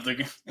Italian of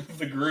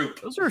the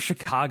group. Those are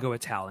Chicago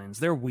Italians.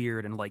 They're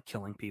weird and like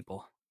killing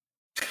people.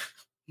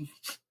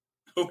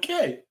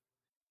 Okay.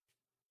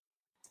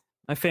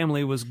 My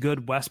family was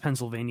good West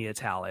Pennsylvania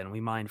Italian.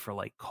 We mined for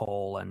like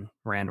coal and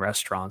ran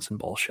restaurants and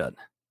bullshit.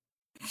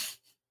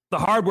 The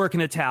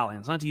hardworking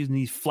Italians, not using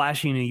these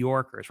flashy New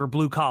Yorkers. We're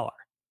blue collar.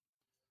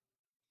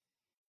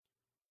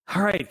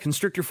 All right,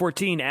 Constrictor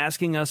 14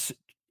 asking us,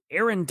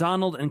 Aaron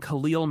Donald and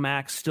Khalil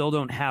Mack still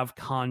don't have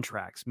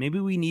contracts. Maybe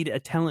we need a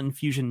talent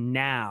infusion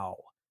now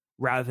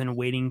rather than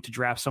waiting to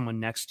draft someone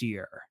next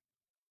year.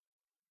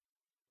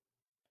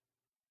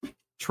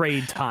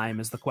 Trade time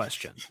is the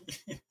question.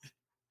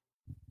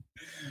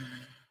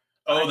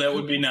 Oh, that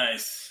would be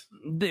nice.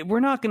 We're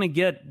not going to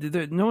get...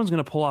 No one's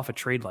going to pull off a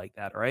trade like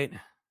that, right?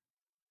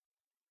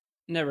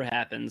 Never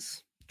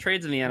happens.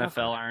 Trades in the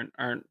NFL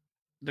aren't...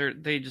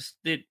 They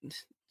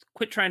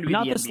quit trying to be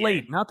not the this NBA.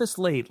 late. Not this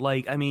late.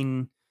 Like, I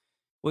mean,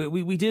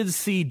 we did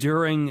see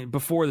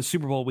before the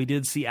Super Bowl, we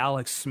did see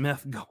Alex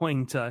Smith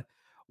going to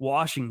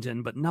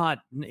Washington, but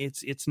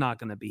it's not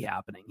going to be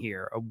happening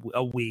here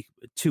a week,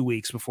 2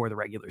 weeks before the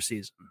regular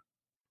season.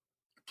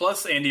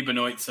 Plus, Andy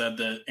Benoit said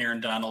that Aaron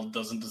Donald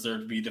doesn't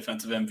deserve to be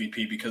defensive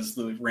MVP because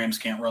the Rams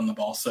can't run the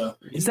ball. So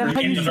is that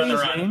how you say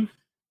his name?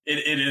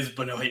 It is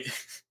Benoit.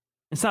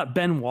 It's not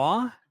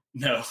Benoit?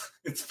 No,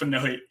 it's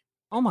Benoit.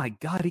 Oh my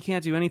God, he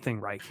can't do anything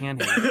right, can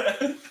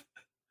he?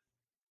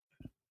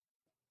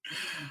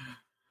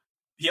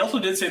 He also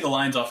did say the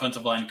Lions'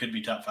 offensive line could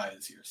be top 5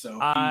 this year. So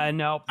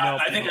no.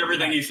 I think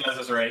everything he says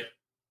is right.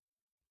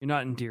 You're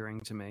not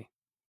endearing to me.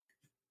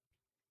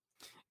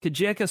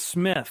 Kajeka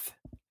Smith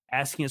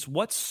asking us,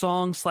 what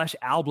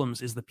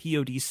songs/albums is the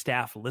POD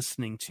staff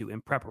listening to in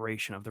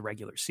preparation of the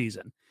regular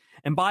season?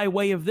 And by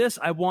way of this,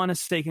 I want to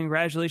say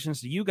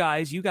congratulations to you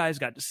guys. You guys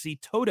got to see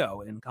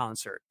Toto in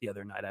concert the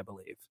other night, I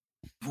believe.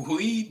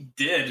 We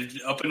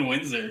did, up in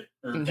Windsor.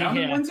 Or down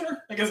in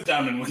Windsor? I guess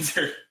down in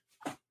Windsor.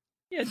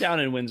 Yeah, down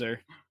in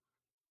Windsor.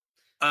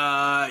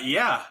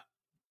 Yeah.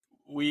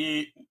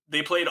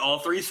 They played all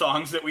 3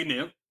 songs that we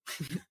knew.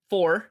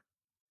 4.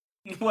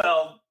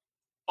 Well,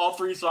 all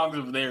 3 songs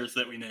of theirs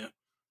that we knew.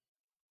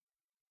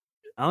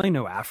 I only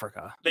know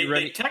Africa.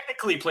 They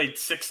technically played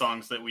 6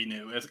 songs that we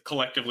knew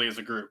collectively as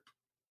a group.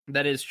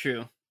 That is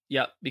true.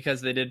 Yep,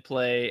 because they did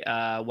play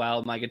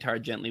While My Guitar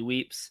Gently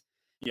Weeps.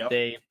 Yep.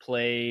 They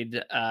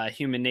played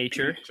Human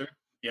Nature.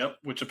 Yep,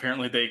 which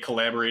apparently they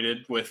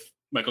collaborated with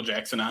Michael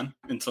Jackson on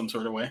in some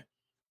sort of way.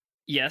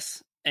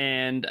 Yes,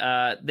 and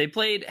they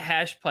played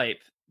Hash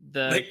Pipe,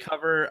 the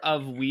cover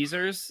of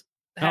Weezer's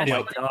Hash Oh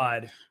my Pipe.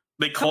 God.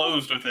 They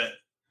closed with it.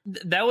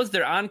 That was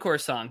their encore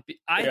song.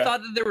 I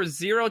thought that there was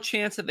zero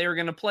chance that they were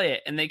going to play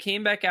it, and they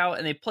came back out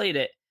and they played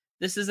it.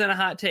 This isn't a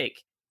hot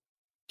take.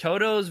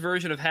 Toto's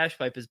version of Hash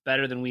Pipe is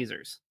better than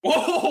Weezer's.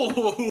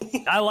 Whoa!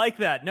 I like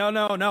that. No.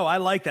 I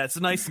like that. It's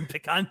nice and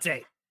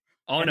picante.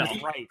 Oh, no.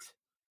 Right.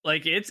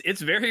 Like,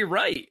 it's very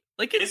right.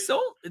 Like, it's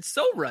so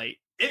right.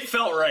 It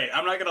felt right.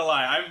 I'm not gonna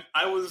lie.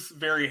 I was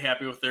very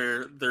happy with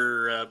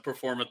their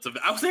performance of.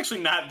 I was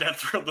actually not that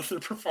thrilled with their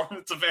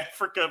performance of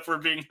Africa, for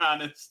being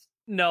honest.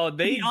 No,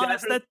 they've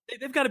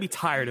got to be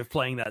tired of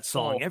playing that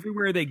song.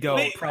 Everywhere they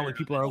go, probably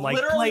people are like,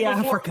 play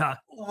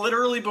Africa.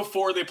 Literally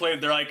before they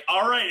played, they're like,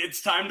 all right,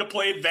 it's time to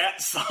play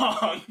that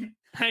song.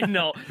 I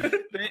know.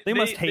 They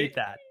must hate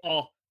that.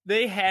 Oh,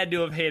 they had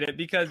to have hated it,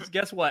 because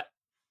guess what?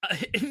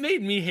 It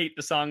made me hate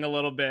the song a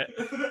little bit,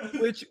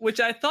 which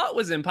I thought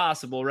was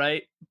impossible,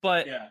 right?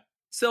 But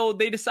so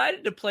they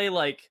decided to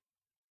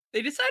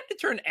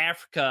turn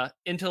Africa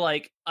into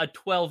like a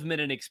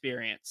 12-minute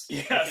experience.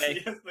 Yes,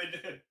 okay? yes, they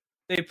did.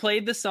 They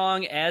played the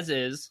song as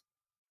is.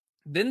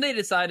 Then they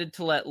decided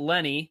to let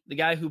Lenny, the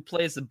guy who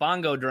plays the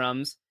bongo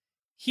drums,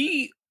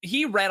 he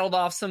rattled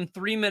off some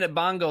 3-minute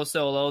bongo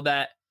solo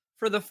that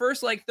for the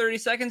first like 30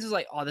 seconds is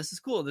like, oh, this is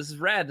cool. This is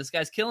rad. This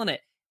guy's killing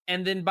it.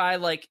 And then by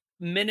like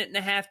minute and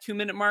a half,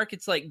 2-minute mark,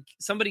 it's like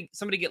somebody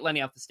get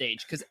Lenny off the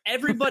stage, because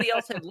everybody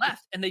else had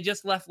left, and they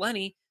just left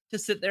Lenny to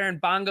sit there and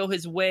bongo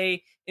his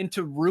way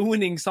into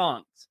ruining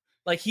songs.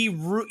 Like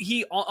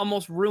he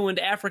almost ruined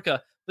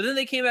Africa, but then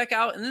they came back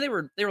out and then they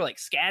were like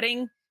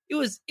scatting. It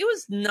was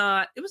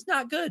not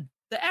good.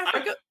 The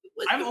Africa.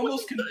 I'm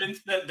almost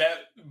convinced that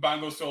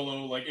bongo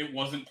solo, like, it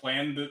wasn't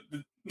planned.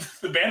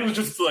 The band was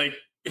just like,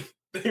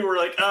 they were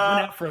like,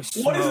 what is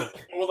it?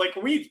 Well, like,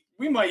 we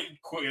might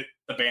quit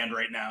the band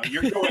right now.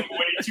 You're going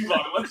way too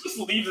long. Let's just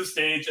leave the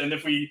stage, and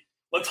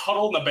let's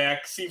huddle in the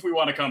back, see if we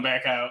want to come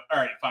back out. All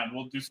right, fine.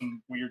 We'll do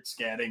some weird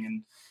scatting.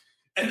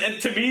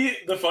 And to me,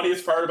 the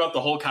funniest part about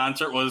the whole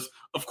concert was,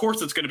 of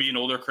course, it's going to be an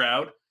older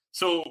crowd.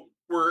 So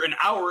we're an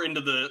hour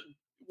into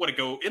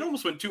it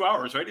almost went 2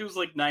 hours, right? It was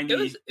like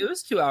 90. It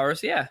was 2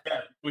 hours, yeah. Yeah,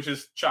 which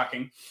is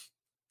shocking.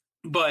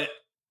 But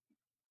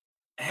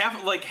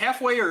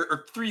halfway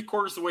or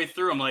 3/4 of the way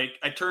through, I'm like,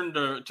 I turned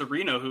to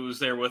Reno, who was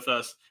there with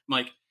us. I'm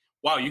like,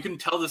 wow, you can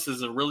tell this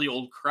is a really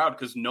old crowd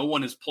because no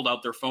one has pulled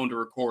out their phone to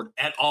record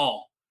at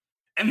all.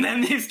 And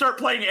then they start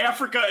playing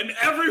Africa and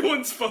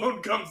everyone's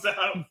phone comes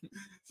out.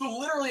 So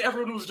literally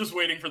everyone was just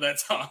waiting for that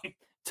song.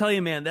 Tell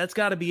you, man, that's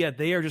got to be it.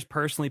 They are just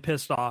personally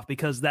pissed off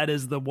because that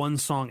is the one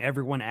song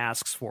everyone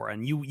asks for.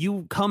 And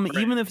you come, right,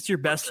 even if it's your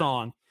best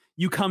song,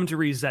 you come to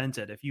resent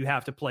it if you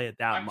have to play it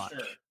that much.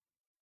 Sure.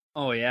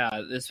 Oh, yeah.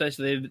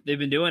 Especially they've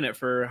been doing it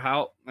for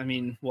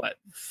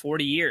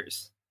 40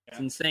 years. It's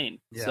insane.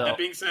 Yeah. So, that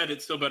being said,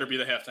 it still better be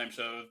the halftime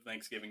show of the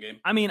Thanksgiving game.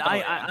 I mean,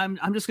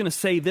 I'm just gonna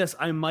say this.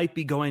 I might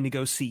be going to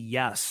go see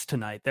Yes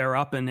tonight. They're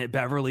up in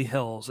Beverly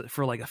Hills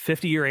for like a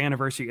 50-year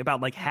anniversary. About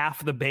like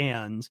half the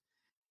band.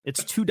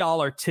 It's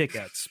 $2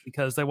 tickets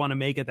because they want to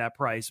make it that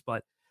price.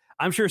 But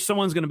I'm sure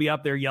someone's going to be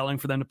up there yelling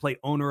for them to play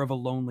 "Owner of a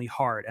Lonely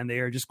Heart," and they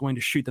are just going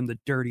to shoot them the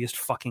dirtiest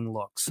fucking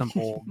looks some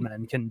old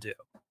men can do.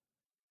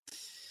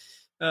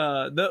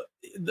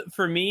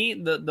 For me,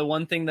 the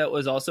one thing that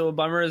was also a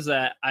bummer is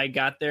that I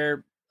got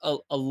there a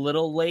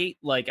little late.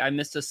 Like, I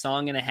missed a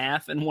song and a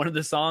half, and one of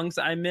the songs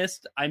I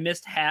missed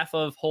half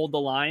of "Hold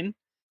the Line."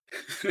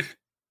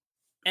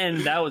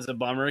 And that was a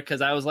bummer because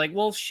I was like,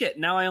 well, shit,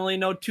 now I only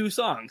know 2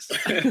 songs.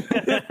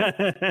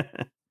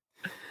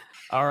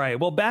 All right.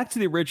 Well, back to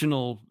the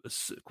original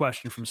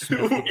question from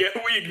Smith. Yeah,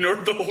 we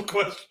ignored the whole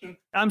question.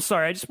 I'm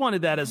sorry. I just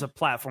wanted that as a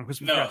platform because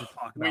we forgot to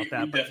talk about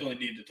that. We definitely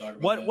need to talk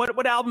about that.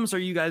 What albums are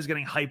you guys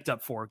getting hyped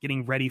up for,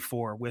 getting ready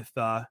for with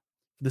the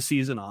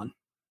season on?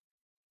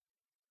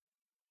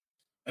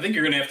 I think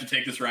you're going to have to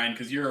take this, Ryan,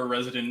 because you're a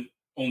resident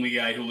only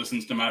guy who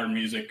listens to modern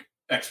music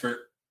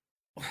expert.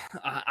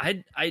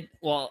 I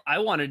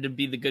wanted to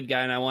be the good guy,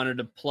 and I wanted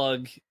to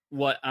plug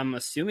what I'm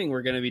assuming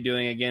we're going to be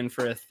doing again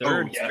for a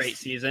third straight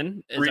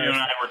season. Reno and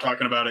I were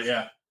talking about it,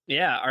 yeah.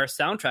 Yeah, our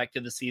soundtrack to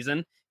the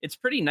season. It's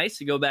pretty nice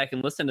to go back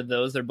and listen to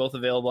those. They're both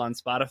available on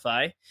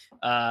Spotify.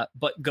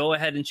 But go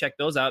ahead and check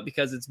those out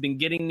because it's been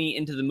getting me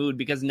into the mood.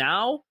 Because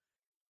now,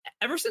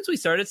 ever since we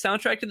started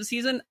soundtrack to the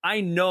season,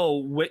 I know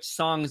which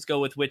songs go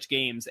with which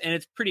games, and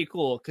it's pretty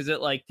cool because it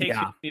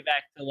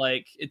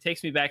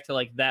takes me back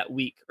to that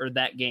week or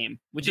that game,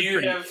 which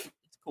it's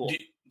cool.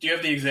 Do you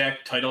have the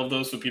exact title of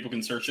those so people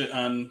can search it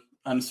on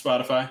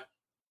Spotify?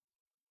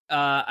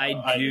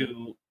 I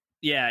do.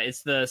 Yeah,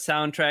 it's the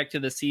soundtrack to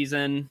the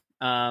season.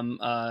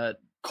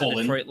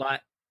 Detroit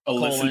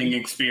listening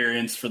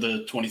experience for the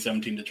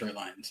 2017 Detroit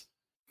Lions.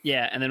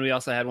 Yeah, and then we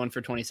also had one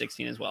for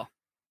 2016 as well.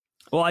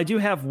 Well, I do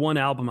have one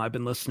album I've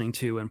been listening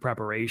to in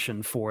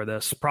preparation for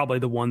this. Probably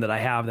the one that I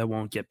have that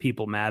won't get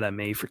people mad at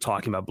me for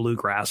talking about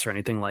bluegrass or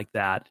anything like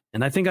that.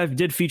 And I think I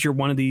did feature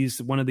one of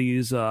these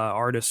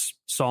artists'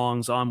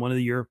 songs on one of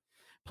your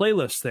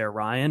playlists there,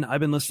 Ryan. I've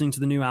been listening to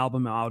the new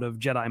album out of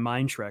Jedi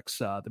Mind Tricks,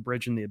 The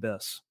Bridge in the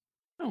Abyss.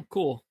 Oh,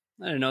 cool.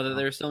 I didn't know that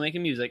they were still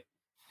making music.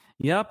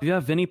 Yep. Yeah.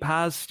 Vinnie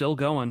Paz still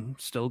going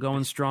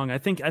strong. I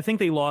think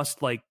they lost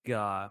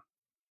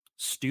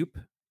Stoop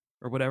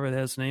or whatever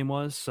his name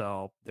was.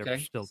 So they're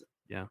still,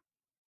 yeah.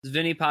 Does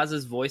Vinnie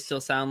Paz's voice still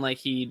sound like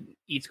he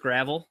eats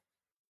gravel?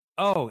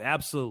 Oh,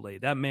 absolutely.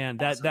 That man,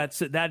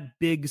 awesome. that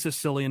big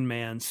Sicilian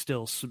man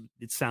still,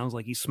 it sounds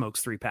like he smokes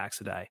 3 packs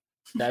a day.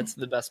 That's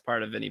the best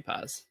part of Vinnie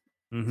Paz.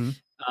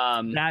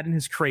 Mm-hmm. That and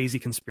his crazy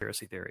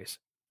conspiracy theories.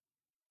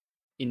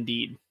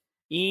 Indeed.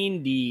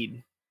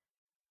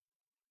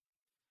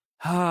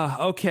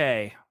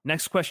 Okay.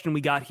 Next question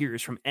we got here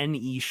is from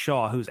N.E.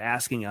 Shaw, who's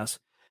asking us,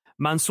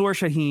 Mansour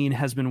Shaheen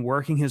has been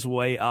working his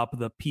way up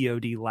the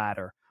POD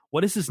ladder.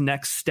 What is his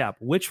next step?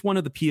 Which one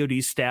of the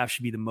POD staff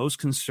should be the most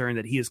concerned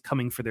that he is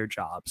coming for their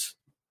jobs?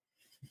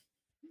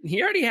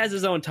 He already has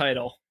his own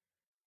title.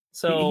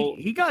 So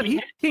he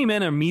came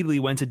in and immediately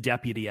went to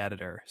deputy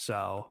editor.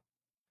 So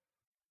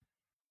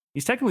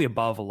he's technically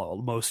above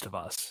most of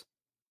us,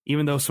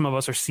 even though some of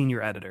us are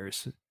senior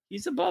editors.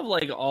 He's above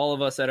like all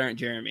of us that aren't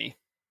Jeremy.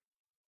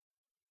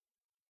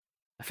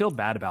 I feel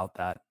bad about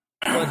that.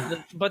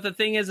 But the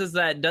thing is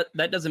that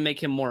doesn't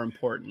make him more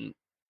important.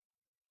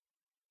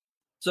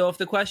 So if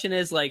the question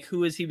is like,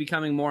 who is he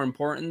becoming more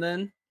important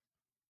than?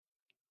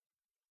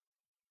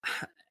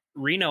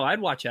 Reno,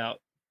 I'd watch out.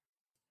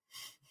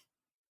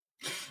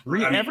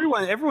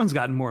 Everyone's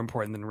gotten more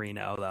important than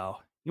Reno, though.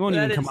 You won't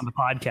even come on the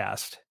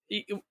podcast.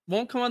 He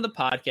won't come on the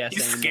podcast.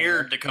 He's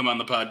scared to come on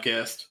the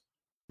podcast.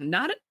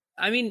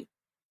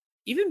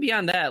 Even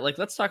beyond that, like,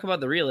 let's talk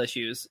about the real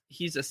issues.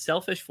 He's a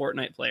selfish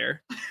Fortnite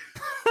player.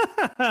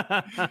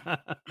 I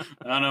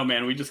don't know,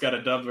 man. We just got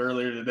a dub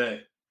earlier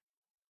today.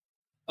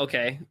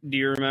 Okay. Do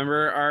you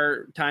remember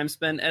our time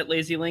spent at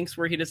Lazy Links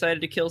where he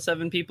decided to kill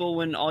 7 people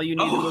when all you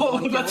needed was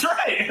 1 kill? That's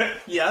right.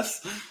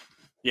 Yes.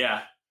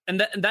 Yeah.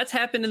 And that's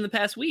happened in the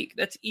past week.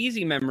 That's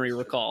easy memory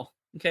recall.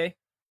 Okay.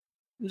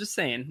 I'm just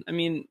saying. I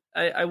mean,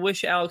 I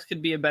wish Alex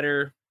could be a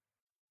better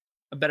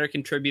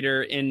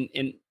contributor in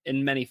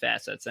many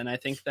facets. And I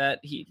think that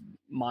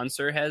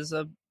Monster has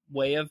a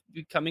way of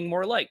becoming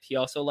more liked. He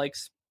also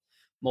likes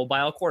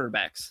mobile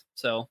quarterbacks.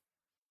 So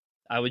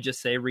I would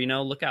just say,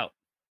 Reno, look out.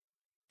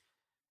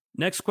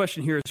 Next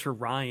question here is for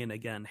Ryan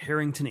again,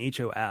 Harrington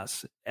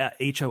HOF,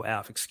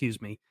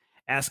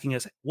 asking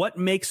us, what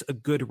makes a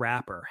good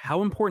rapper?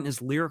 How important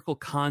is lyrical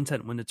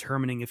content when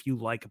determining if you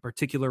like a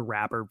particular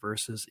rapper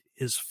versus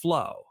his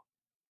flow?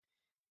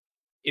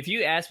 If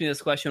you asked me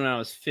this question when I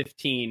was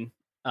 15,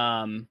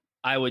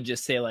 I would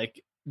just say, like,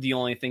 the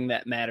only thing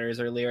that matters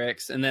are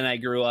lyrics. And then I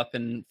grew up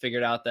and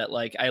figured out that,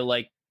 like, I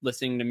like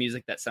listening to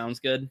music that sounds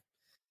good.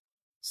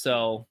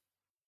 So,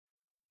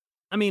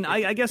 I mean,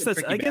 I guess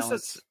that's a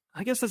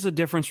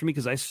difference for me,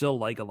 because I still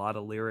like a lot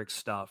of lyric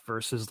stuff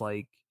versus,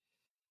 like,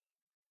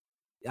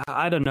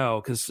 I don't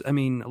know, because I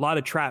mean, a lot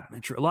of trap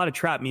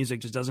music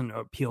just doesn't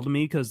appeal to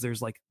me because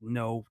there's, like,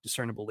 no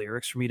discernible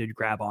lyrics for me to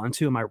grab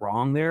onto. Am I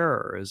wrong there,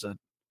 or is it?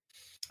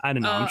 I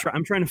don't know.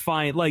 I'm trying to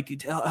find,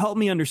 like, help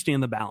me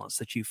understand the balance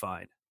that you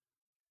find.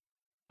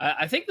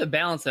 I think the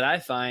balance that I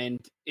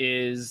find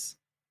is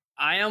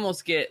I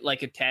almost get,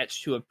 like,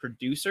 attached to a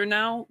producer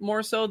now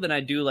more so than I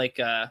do like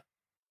an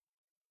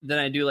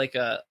MC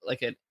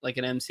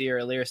or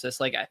a lyricist.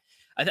 Like,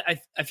 I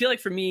feel like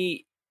for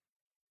me,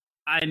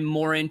 I'm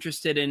more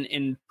interested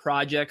in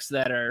projects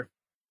that are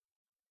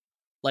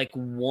like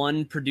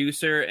one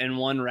producer and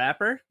one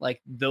rapper.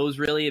 Like, those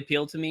really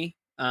appeal to me.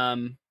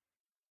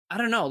 I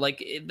don't know,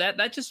 like,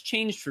 that just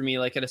changed for me,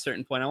 like, at a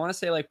certain point. I want to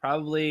say, like,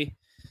 probably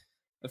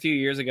a few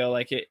years ago,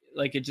 like it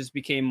just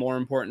became more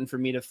important for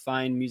me to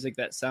find music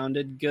that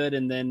sounded good.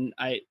 And then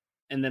I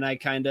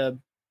kind of,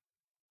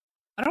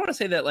 I don't want to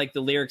say that, like,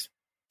 the lyrics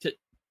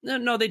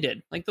no, they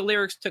did. Like, the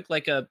lyrics took,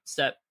 like, a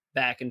step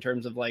back in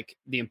terms of, like,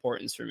 the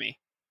importance for me.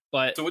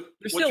 But so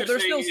they're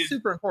still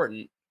super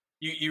important.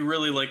 You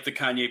really like the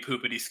Kanye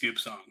Poopity Scoop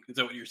song. Is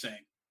that what you're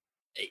saying?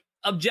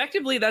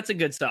 Objectively, that's a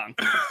good song.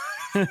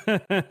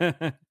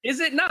 Is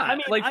it not? I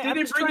mean, like, did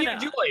it bring you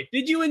joy?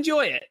 Did you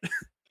enjoy it?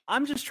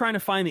 I'm just trying to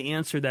find the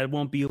answer that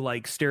won't be,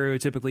 like,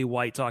 stereotypically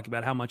white talking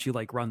about how much you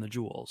like Run the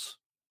Jewels.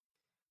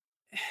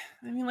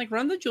 I mean, like,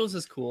 Run the Jewels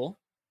is cool.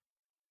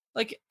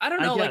 Like, I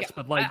don't know.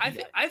 But, like,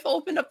 I've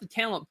opened up the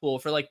talent pool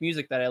for, like,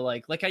 music that I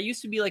like. Like, I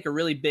used to be, like, a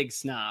really big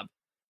snob.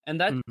 And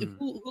that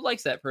who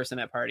likes that person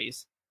at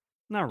parties?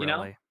 Not really. You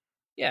know?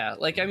 Yeah.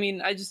 Like, I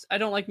mean, I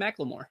don't like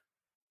Macklemore.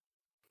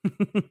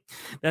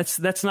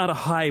 That's not a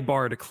high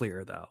bar to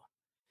clear, though.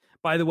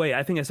 By the way,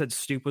 I think I said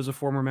Stoop was a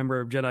former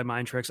member of Jedi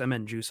Mind Tricks. I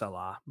meant Juice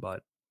Allah,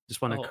 but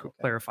just want to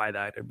clarify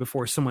that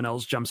before someone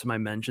else jumps in my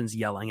mentions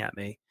yelling at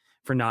me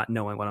for not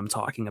knowing what I'm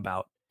talking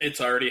about.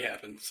 It's already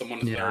happened.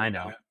 I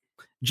know.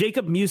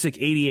 Jacob Music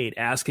 88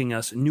 asking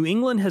us, New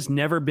England has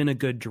never been a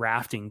good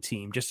drafting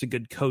team, just a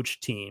good coach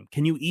team.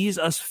 Can you ease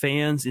us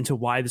fans into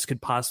why this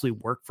could possibly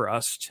work for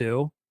us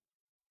too?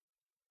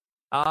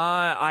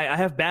 I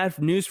have bad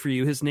news for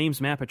you. His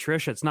name's Matt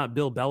Patricia. It's not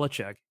Bill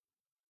Belichick.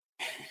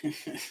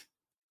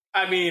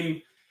 I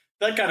mean,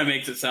 that kind of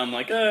makes it sound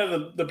like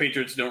the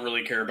Patriots don't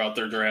really care about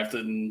their draft.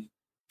 And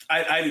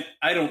I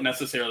don't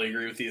necessarily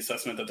agree with the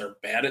assessment that they're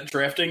bad at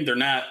drafting. They're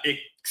not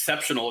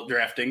exceptional at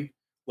drafting,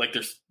 like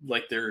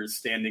their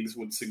standings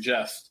would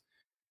suggest.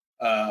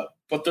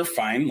 But they're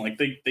fine. Like,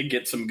 they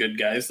get some good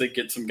guys. They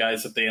get some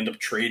guys that they end up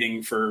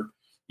trading for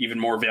even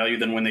more value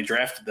than when they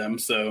drafted them.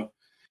 So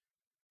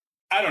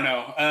I don't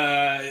know.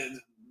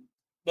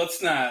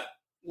 Let's not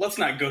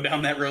go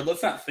down that road.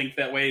 Let's not think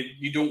that way.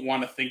 You don't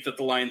want to think that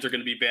the Lions are going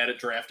to be bad at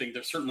drafting.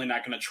 They're certainly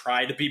not going to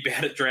try to be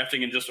bad at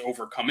drafting and just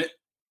overcome it.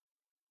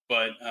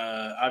 But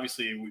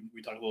obviously,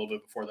 we talked a little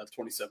bit before that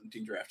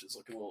 2017 draft is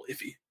looking a little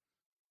iffy.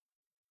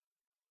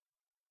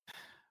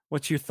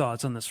 What's your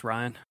thoughts on this,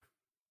 Ryan?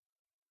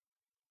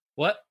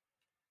 What?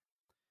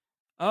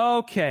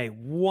 Okay,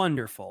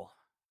 wonderful.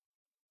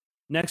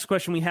 Next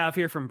question we have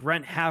here from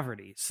Brent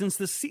Haverty. Since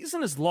the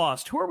season is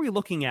lost, who are we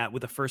looking at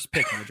with the first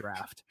pick in the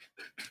draft?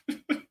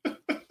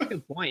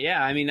 Good point.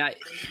 Yeah, I mean, I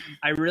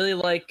really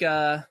like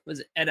was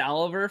it Ed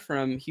Oliver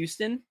from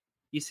Houston?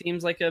 He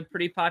seems like a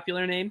pretty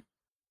popular name.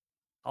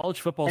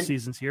 College football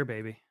season's here,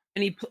 baby.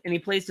 And he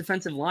plays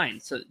defensive line,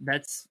 so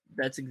that's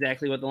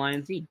exactly what the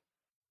Lions need.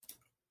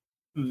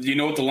 You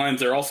know what the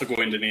Lions are also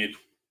going to need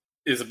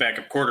is a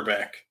backup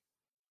quarterback.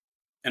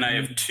 And I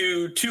have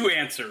two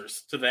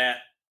answers to that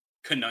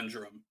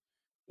conundrum.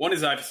 One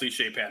is obviously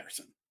Shea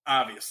Patterson,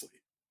 obviously.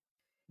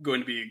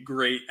 going to be a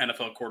great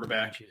NFL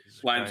quarterback.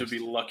 Lions would be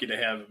lucky to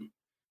have him.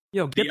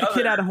 Yo, get the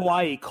kid out of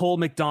Hawaii, Cole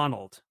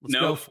McDonald. Let's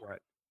go for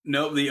it.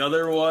 No, the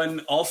other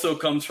one also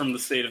comes from the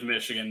state of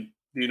Michigan.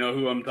 Do you know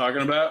who I'm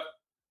talking about?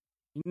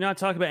 You're not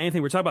talking about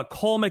anything. We're talking about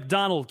Cole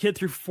McDonald, kid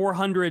threw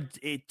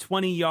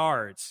 420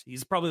 yards.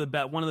 He's probably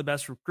one of the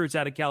best recruits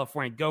out of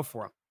California. Go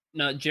for him.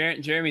 No,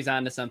 Jeremy's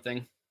onto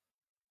something.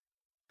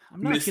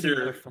 I'm not kidding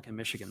about fucking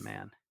Michigan,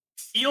 man.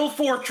 Steel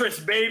Fortress,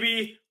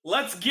 baby.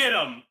 Let's get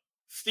him.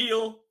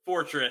 Steel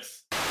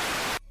Fortress.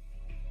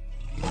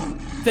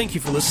 Thank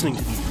you for listening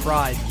to the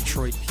Pride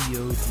Detroit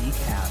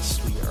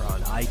PODcast. We are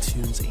on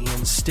iTunes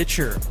and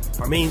Stitcher.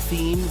 Our main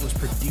theme was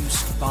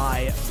produced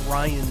by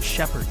Brian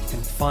Shepard. You can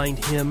find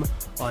him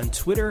on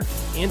Twitter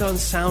and on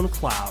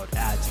SoundCloud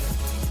at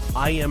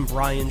I am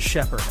Brian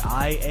Shepard.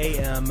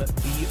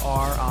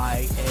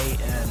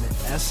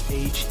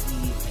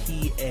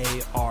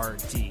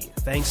 IamBrianShepard.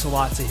 Thanks a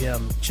lot to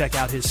him. Check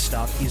out his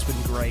stuff. He's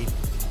been great.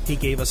 He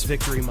gave us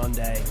Victory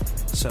Monday,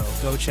 so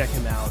go check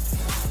him out.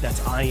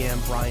 That's I Am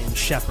Brian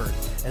Shepard.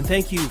 And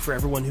thank you for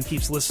everyone who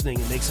keeps listening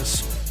and makes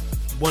us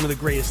one of the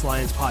greatest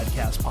Lions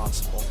podcasts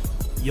possible.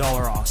 Y'all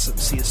are awesome.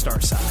 See you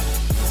Starside.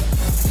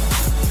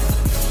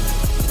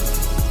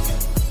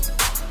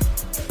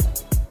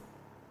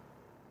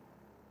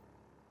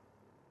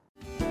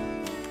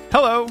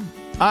 Hello,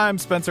 I'm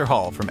Spencer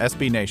Hall from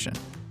SB Nation,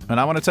 and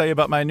I want to tell you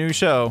about my new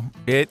show,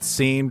 It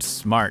Seemed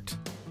Smart.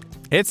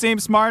 It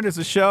Seems Smart is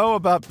a show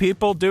about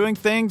people doing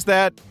things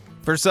that,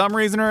 for some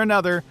reason or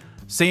another,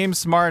 seem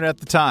smart at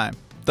the time.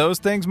 Those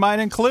things might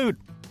include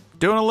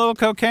doing a little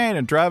cocaine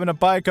and driving a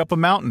bike up a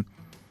mountain.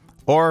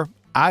 Or,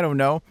 I don't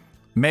know,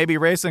 maybe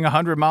racing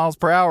 100 miles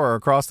per hour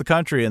across the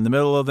country in the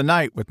middle of the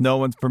night with no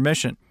one's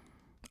permission.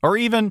 Or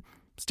even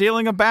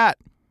stealing a bat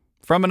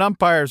from an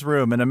umpire's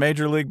room in a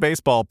Major League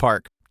Baseball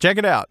park. Check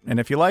it out, and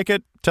if you like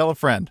it, tell a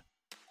friend.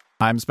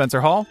 I'm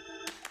Spencer Hall.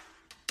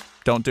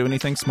 Don't do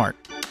anything smart.